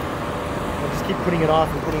just keep putting it off,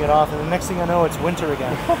 and the next thing I know, it's winter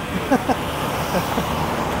again.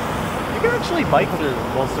 You can actually bike through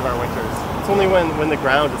most of our winters. It's only when the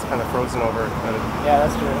ground is kind of frozen over. Yeah,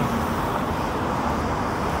 that's true.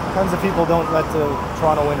 Tons of people don't let the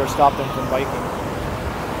Toronto winter stop them from biking.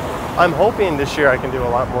 I'm hoping this year I can do a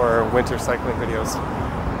lot more winter cycling videos.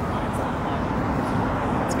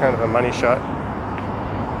 It's kind of a money shot.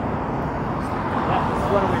 Yeah, this is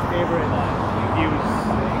one of my favorite views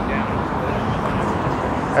down.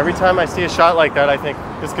 Every time I see a shot like that, I think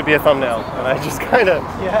this could be a thumbnail, and I just kind of...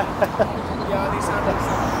 Yeah. Yeah, they sound like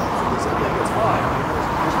it's fine.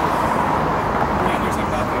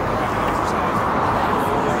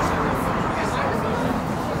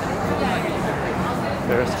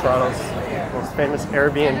 There's Toronto's most famous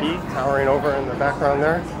Airbnb towering over in the background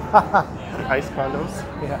there. The ice condos.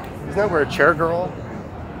 Yeah. Isn't that where a chair girl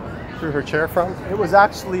threw her chair from? It was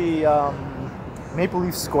actually Maple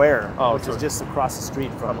Leaf Square, which so is just across the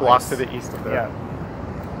street from a block ice. to the east of there.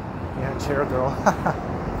 Yeah, Chair Girl.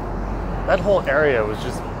 That whole area was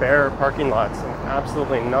just bare parking lots and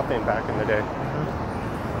absolutely nothing back in the day.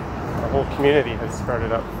 The whole community has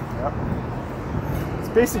started up. Yep. It's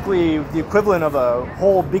basically the equivalent of a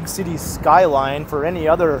whole big city skyline for any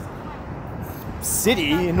other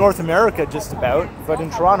city in North America, just about. But in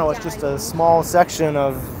Toronto, it's just a small section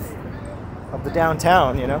of the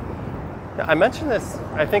downtown, you know? I mentioned this,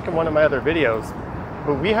 I think, in one of my other videos,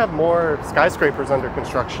 but we have more skyscrapers under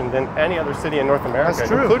construction than any other city in North America, That's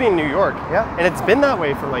true. including New York. Yeah. And it's been that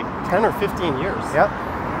way for like 10 or 15 years. Yep.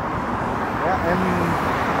 Yeah, and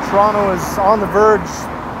Toronto is on the verge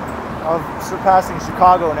of surpassing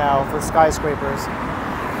Chicago now for skyscrapers.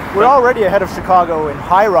 We're already ahead of Chicago in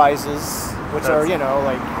high rises, which are, you know,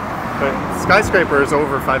 like... But skyscraper is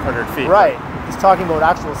over 500 feet. Right. He's talking about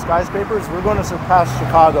actual skyscrapers. We're going to surpass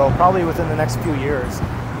Chicago probably within the next few years.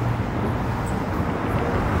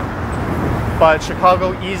 But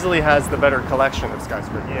Chicago easily has the better collection of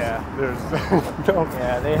skyscrapers. Yeah. There's no...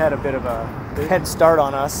 Yeah, they had a bit of a head start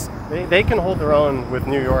on us. They can hold their own with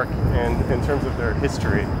New York and in terms of their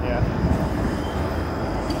history. Yeah.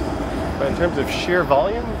 But in terms of sheer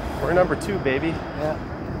volume, we're number 2, baby. Yeah.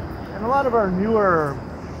 And a lot of our newer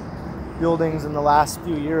buildings in the last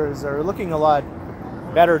few years are looking a lot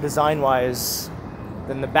better design-wise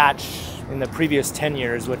than the batch in the previous 10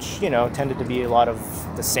 years, which, you know, tended to be a lot of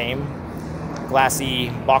the same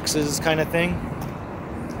glassy boxes kind of thing.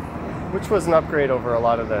 Which was an upgrade over a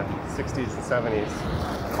lot of the 60s and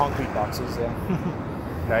 70s. Concrete boxes, yeah.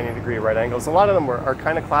 90-degree right angles. A lot of them are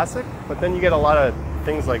kind of classic, but then you get a lot of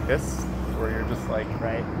things like this where you're just like,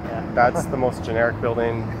 Right, yeah. that's the most generic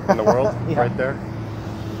building in the world, Yeah. right there.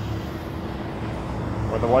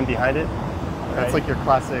 Or the one behind it. That's Right. like your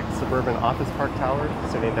classic suburban office park tower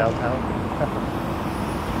sitting downtown.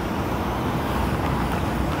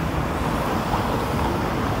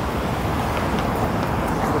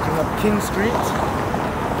 Looking up King Street.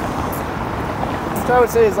 Which I would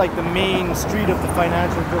say is like the main street of the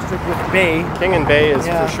financial district with Bay. King and Bay is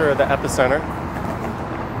Yeah. for sure the epicenter.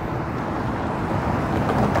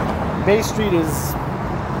 Bay Street is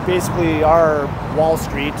basically our Wall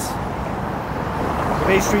Street. The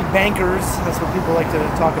Bay Street bankers, that's what people like to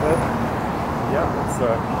talk about. Yeah, it's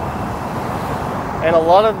and a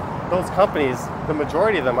lot of those companies, the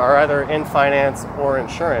majority of them are either in finance or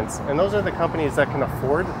insurance, and those are the companies that can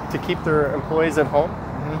afford to keep their employees at home.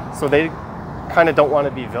 Mm-hmm. So they kind of don't want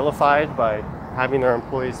to be vilified by having their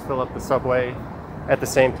employees fill up the subway at the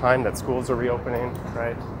same time that schools are reopening.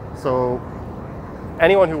 Right. So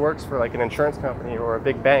anyone who works for like an insurance company or a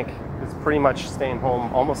big bank is pretty much staying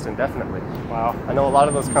home almost indefinitely. Wow. I know a lot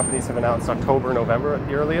of those companies have announced October, November at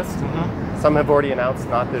the earliest. Mm-hmm. Some have already announced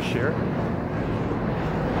not this year.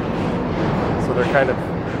 So they're kind of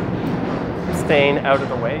staying out of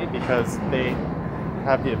the way because they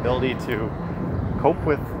have the ability to cope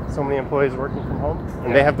with so many employees working from home,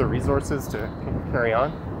 and they have the resources to carry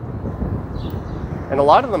on. And a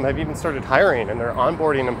lot of them have even started hiring, and they're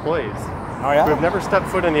onboarding employees Oh yeah? who have never stepped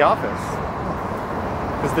foot in the office.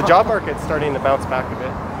 Because the job market's starting to bounce back a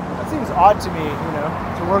bit. That seems odd to me, you know,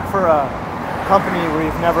 to work for a company where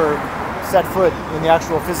you've never set foot in the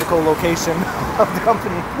actual physical location of the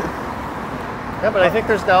company. Yeah, but I think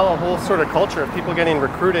there's now a whole sort of culture of people getting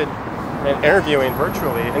recruited and interviewing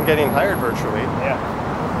virtually and getting hired virtually. Yeah.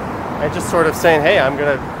 And just sort of saying, hey,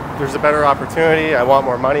 there's a better opportunity, I want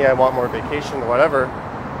more money, I want more vacation, whatever.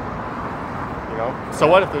 You know, so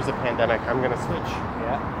what if there's a pandemic? I'm gonna switch.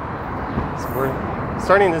 Yeah. So we're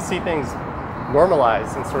starting to see things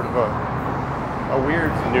normalize in sort of a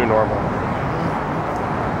weird new normal.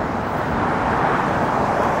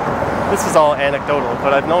 This is all anecdotal,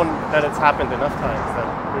 but I've known that it's happened enough times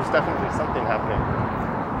that there's definitely something happening.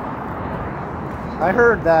 I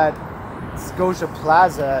heard that Scotia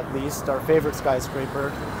Plaza, at least, our favorite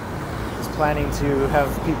skyscraper, is planning to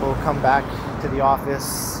have people come back to the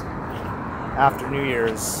office after New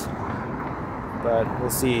Year's. But we'll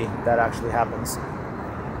see if that actually happens.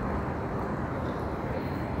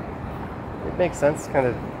 It makes sense, kind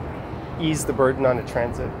of ease the burden onto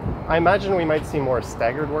transit. I imagine we might see more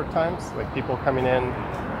staggered work times, like people coming in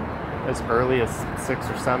as early as 6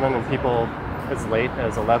 or 7 and people as late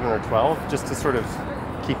as 11 or 12, just to sort of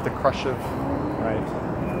keep the crush of... Right.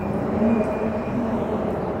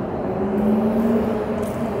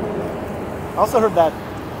 I also heard that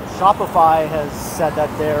Shopify has said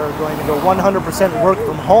that they're going to go 100% work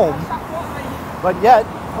from home, but yet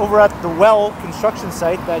over at the Well construction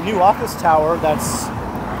site, that new office tower that's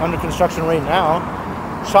under construction right now,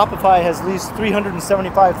 Shopify has leased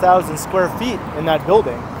 375,000 square feet in that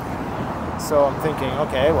building. So I'm thinking,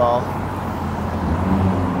 okay, well,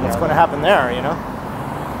 what's going to happen there, you know?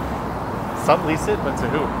 Sublease it, but to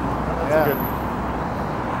who? That's a good...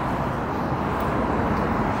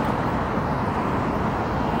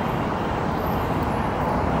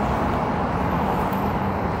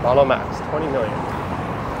 Model Max, 20 million.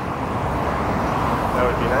 That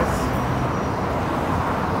would be nice.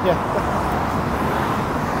 Yeah.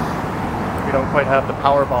 We don't quite have the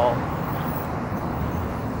Powerball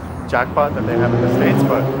jackpot that they have in the States,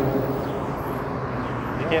 but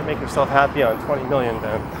if you can't make yourself happy on 20 million,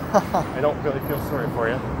 then I don't really feel sorry for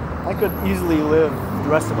you. I could easily live the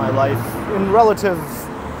rest of my life in relative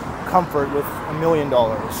comfort with $1 million,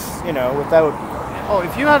 you know, without... Oh,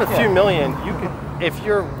 if you had a few million, you could, if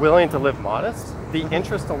you're willing to live modest, the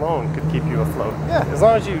interest alone could keep you afloat. Yeah. As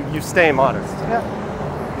long as you stay modest. Yeah.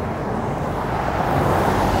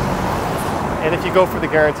 And if you go for the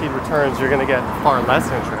guaranteed returns, you're going to get far less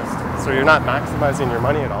interest. So you're not maximizing your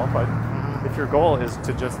money at all. But if your goal is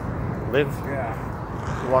to just live,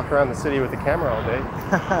 you walk around the city with a camera all day.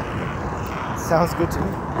 Sounds good to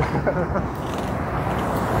me.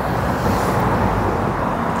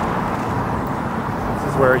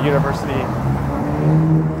 This is where university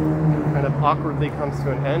kind of awkwardly comes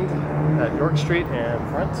to an end at York Street and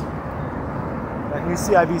Front. That new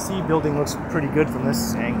CIBC building looks pretty good from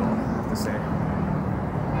this angle, I have to say.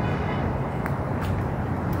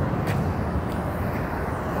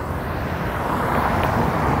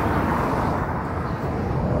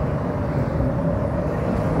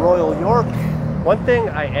 Royal York. One thing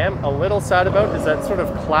I am a little sad about is that sort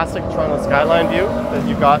of classic Toronto skyline view that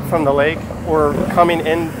you got from the lake or coming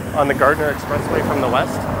in on the Gardiner Expressway from the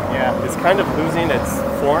west. Yeah. It's kind of losing its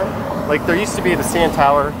form. Like there used to be the CN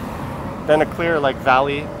Tower, then a clear like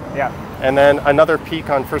valley, Yeah. and then another peak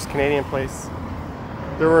on First Canadian Place.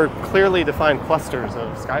 There were clearly defined clusters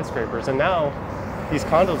of skyscrapers, and now these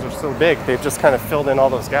condos are so big, they've just kind of filled in all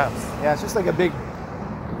those gaps. Yeah, it's just like a big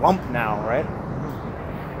lump now, right?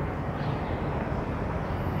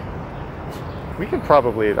 We could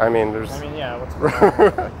probably, I mean, there's... yeah, what's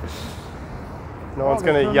no one's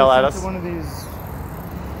going to yell at us. One of these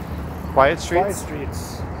Quiet streets? quiet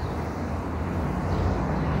streets.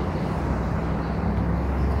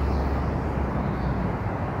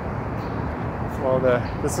 Well,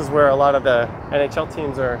 this is where a lot of the NHL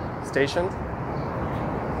teams are stationed.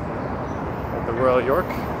 At the Royal York.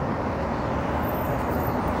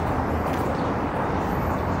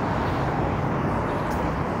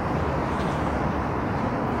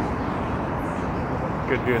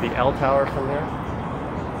 Good view of the L Tower from there.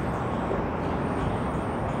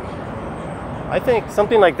 I think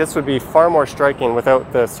something like this would be far more striking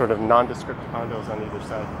without the sort of nondescript condos on either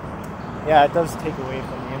side. Yeah, it does take away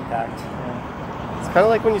from the impact. Yeah. It's kind of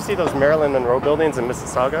like when you see those Marilyn Monroe buildings in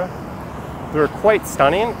Mississauga. They're quite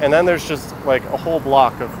stunning, and then there's just like a whole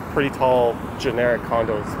block of pretty tall, generic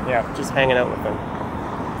condos. Yeah. Just hanging out with them.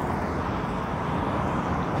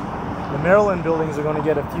 The Maryland buildings are going to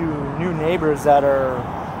get a few new neighbors that are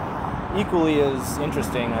equally as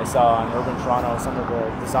interesting. I saw on Urban Toronto some of the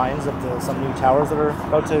designs of some new towers that are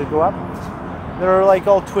about to go up. They're like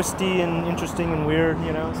all twisty and interesting and weird,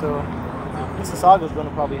 you know, so Mississauga is going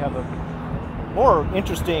to probably have a more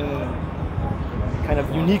interesting, kind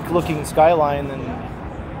of unique looking skyline than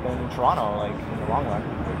Toronto, like in the long run.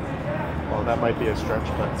 Well, that might be a stretch,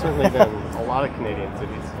 but certainly than a lot of Canadian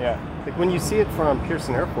cities. Yeah. Like when you see it from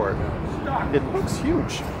Pearson Airport, it looks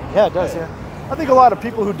huge. Yeah, it does, yeah. I think a lot of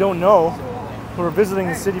people who don't know, who are visiting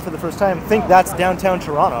the city for the first time, think that's downtown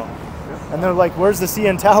Toronto. And they're like, where's the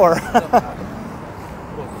CN Tower? So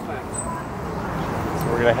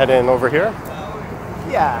we're going to head in over here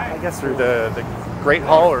Yeah, I guess through the Great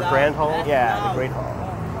Hall or Grand Hall. Yeah, the Great Hall.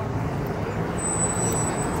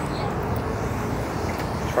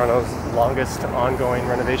 Toronto's longest ongoing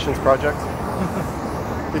renovations project.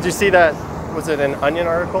 Did you see that? Was it an Onion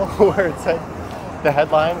article where it said the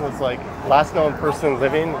headline was like, last known person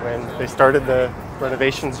living when they started the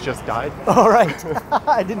renovations just died? All right.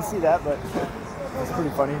 I didn't see that, but that's pretty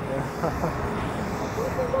funny.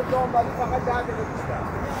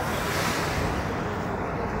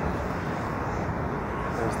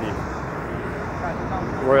 There's the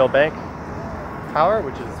Royal Bank Tower,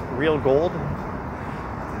 which is real gold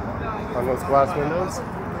on those glass windows.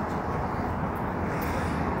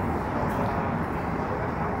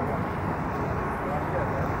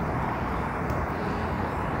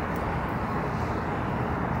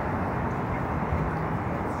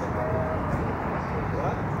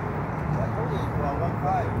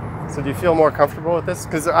 So do you feel more comfortable with this?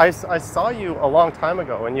 Because I saw you a long time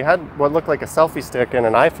ago and you had what looked like a selfie stick and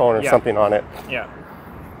an iPhone or something on it. Yeah.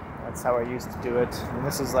 That's how I used to do it. And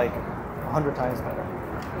this is like 100 times better.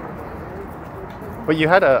 But you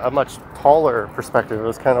had a much taller perspective. It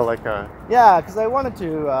was kind of like a... Yeah, because I wanted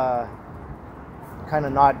to kind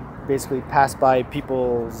of not basically pass by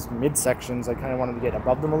people's midsections. I kind of wanted to get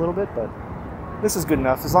above them a little bit, but this is good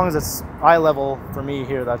enough. As long as it's eye level for me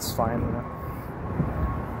here, that's fine. You know?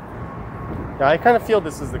 Yeah, I kind of feel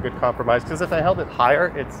this is the good compromise because if I held it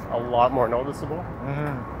higher, it's a lot more noticeable.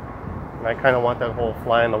 Mm-hmm. And I kind of want that whole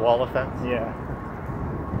fly on the wall effect. Yeah.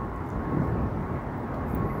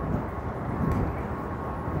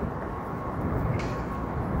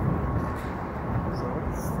 So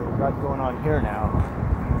what's they've got going on here now?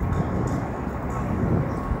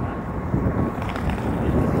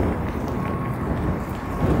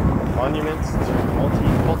 monuments to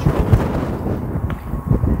multiculturalism.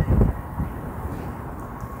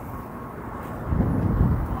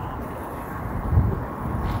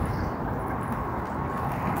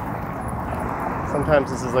 Sometimes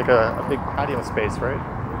this is like a big patio space, right?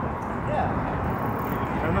 Yeah.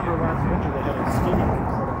 I remember last winter they had a skating rink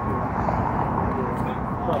set up here.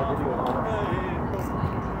 Shot a video of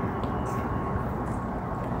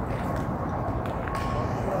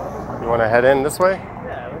You want to head in this way?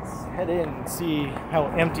 Yeah, let's head in and see how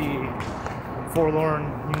empty and forlorn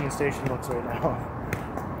Union Station looks right now.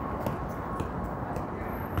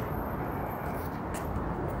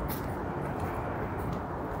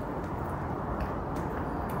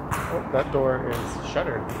 Oh, that door is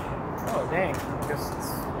shuttered. Oh, dang. I guess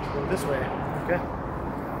let's go this way. Okay.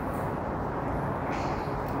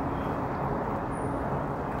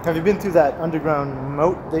 Have you been through that underground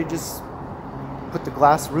moat they just put the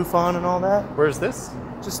glass roof on and all that? Where's this?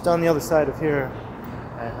 Just on the other side of here.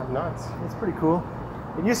 I have not. It's pretty cool.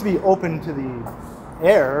 It used to be open to the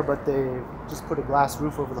air, but they just put a glass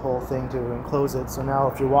roof over the whole thing to enclose it. So now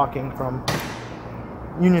if you're walking from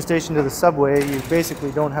Union Station to the subway, you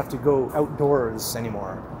basically don't have to go outdoors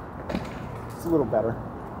anymore. It's a little better.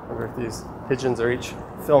 I wonder if these pigeons are each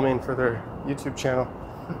filming for their YouTube channel.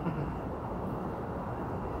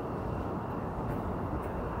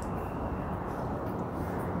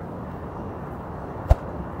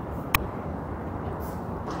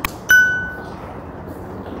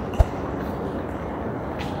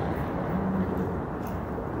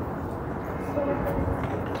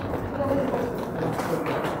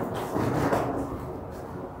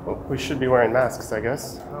 We should be wearing masks, I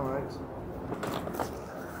guess. All right.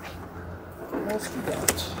 Let's do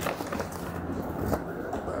that.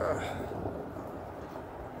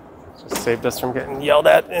 Just saved us from getting yelled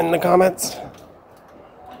at in the comments.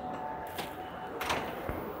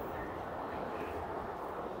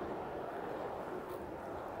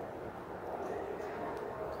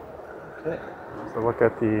 Okay. So look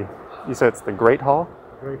at the, you said it's the Great Hall?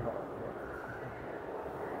 Great Hall.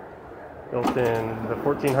 Built in the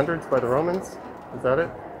 1400s by the Romans. Is that it?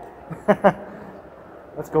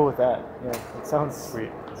 Let's go with that. Yeah, it sounds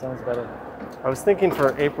Sweet. Sounds better. I was thinking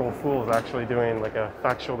for April Fools actually doing like a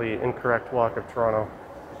factually incorrect walk of Toronto.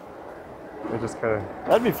 And just kind of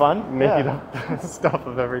That'd be fun. making up stuff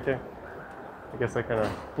of everything. I guess I kind of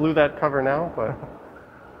blew that cover now, but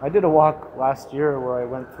I did a walk last year where I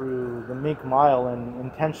went through the Mink Mile and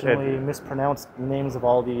intentionally mispronounced the names of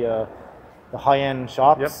all the high-end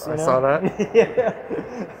shops. Yep, you I know? saw that. Yeah.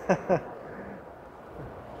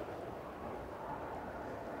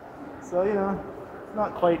 So, you know,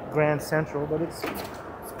 not quite Grand Central, but it's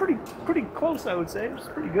pretty close, I would say. It's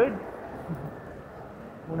pretty good.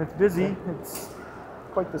 When it's busy, it's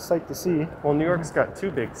quite the sight to see. Well, New York's got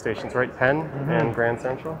two big stations, right? Penn and Grand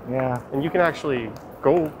Central. Yeah. And you can actually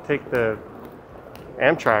go take the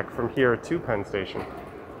Amtrak from here to Penn Station.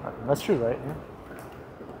 That's true, right? Yeah.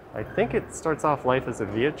 I think it starts off life as a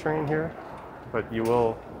via train here, but you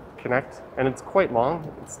will connect, and it's quite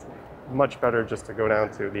long. It's much better just to go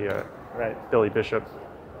down to the Billy Bishop.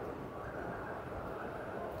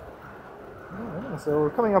 Yeah, so we're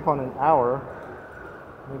coming up on an hour.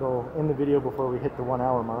 We'll end the video before we hit the 1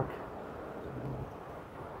 hour mark.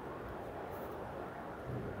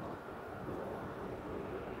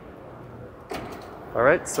 All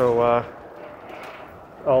right, so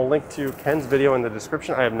I'll link to Ken's video in the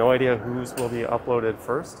description. I have no idea whose will be uploaded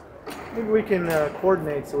first. Maybe we can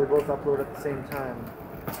coordinate so we both upload at the same time.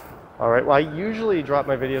 All right, well, I usually drop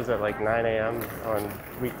my videos at like 9 a.m. on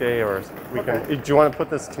weekday or weekend. Okay. Do you want to put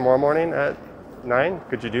this tomorrow morning at 9?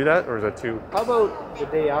 Could you do that, or is it too? How about the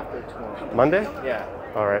day after tomorrow? Monday? Yeah.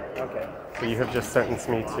 All right. Okay. So you have just sentenced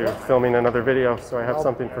me to filming another video, so I have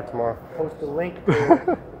something for tomorrow. Post a link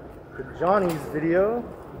to Johnny's video.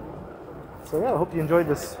 So yeah, I hope you enjoyed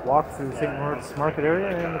this walk through St. Moritz Market area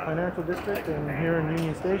and the financial district and here in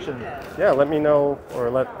Union Station. Yeah, let me know, or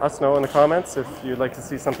let us know in the comments if you'd like to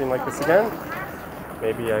see something like this again.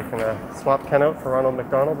 Maybe I can swap Ken out for Ronald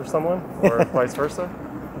McDonald or someone, or vice versa.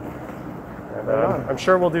 And I'm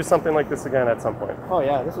sure we'll do something like this again at some point. Oh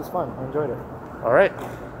yeah, this was fun. I enjoyed it. All right.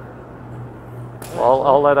 Well,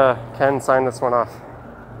 I'll let Ken sign this one off.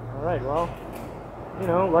 All right, well, you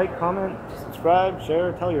know, like, comment, subscribe,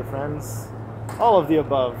 share, tell your friends. All of the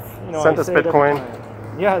above. You know, Send us Bitcoin.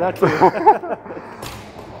 Yeah, that too.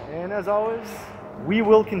 And as always, we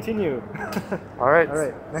will continue. All right. All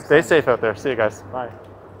right. Stay safe out there. See you guys. Bye.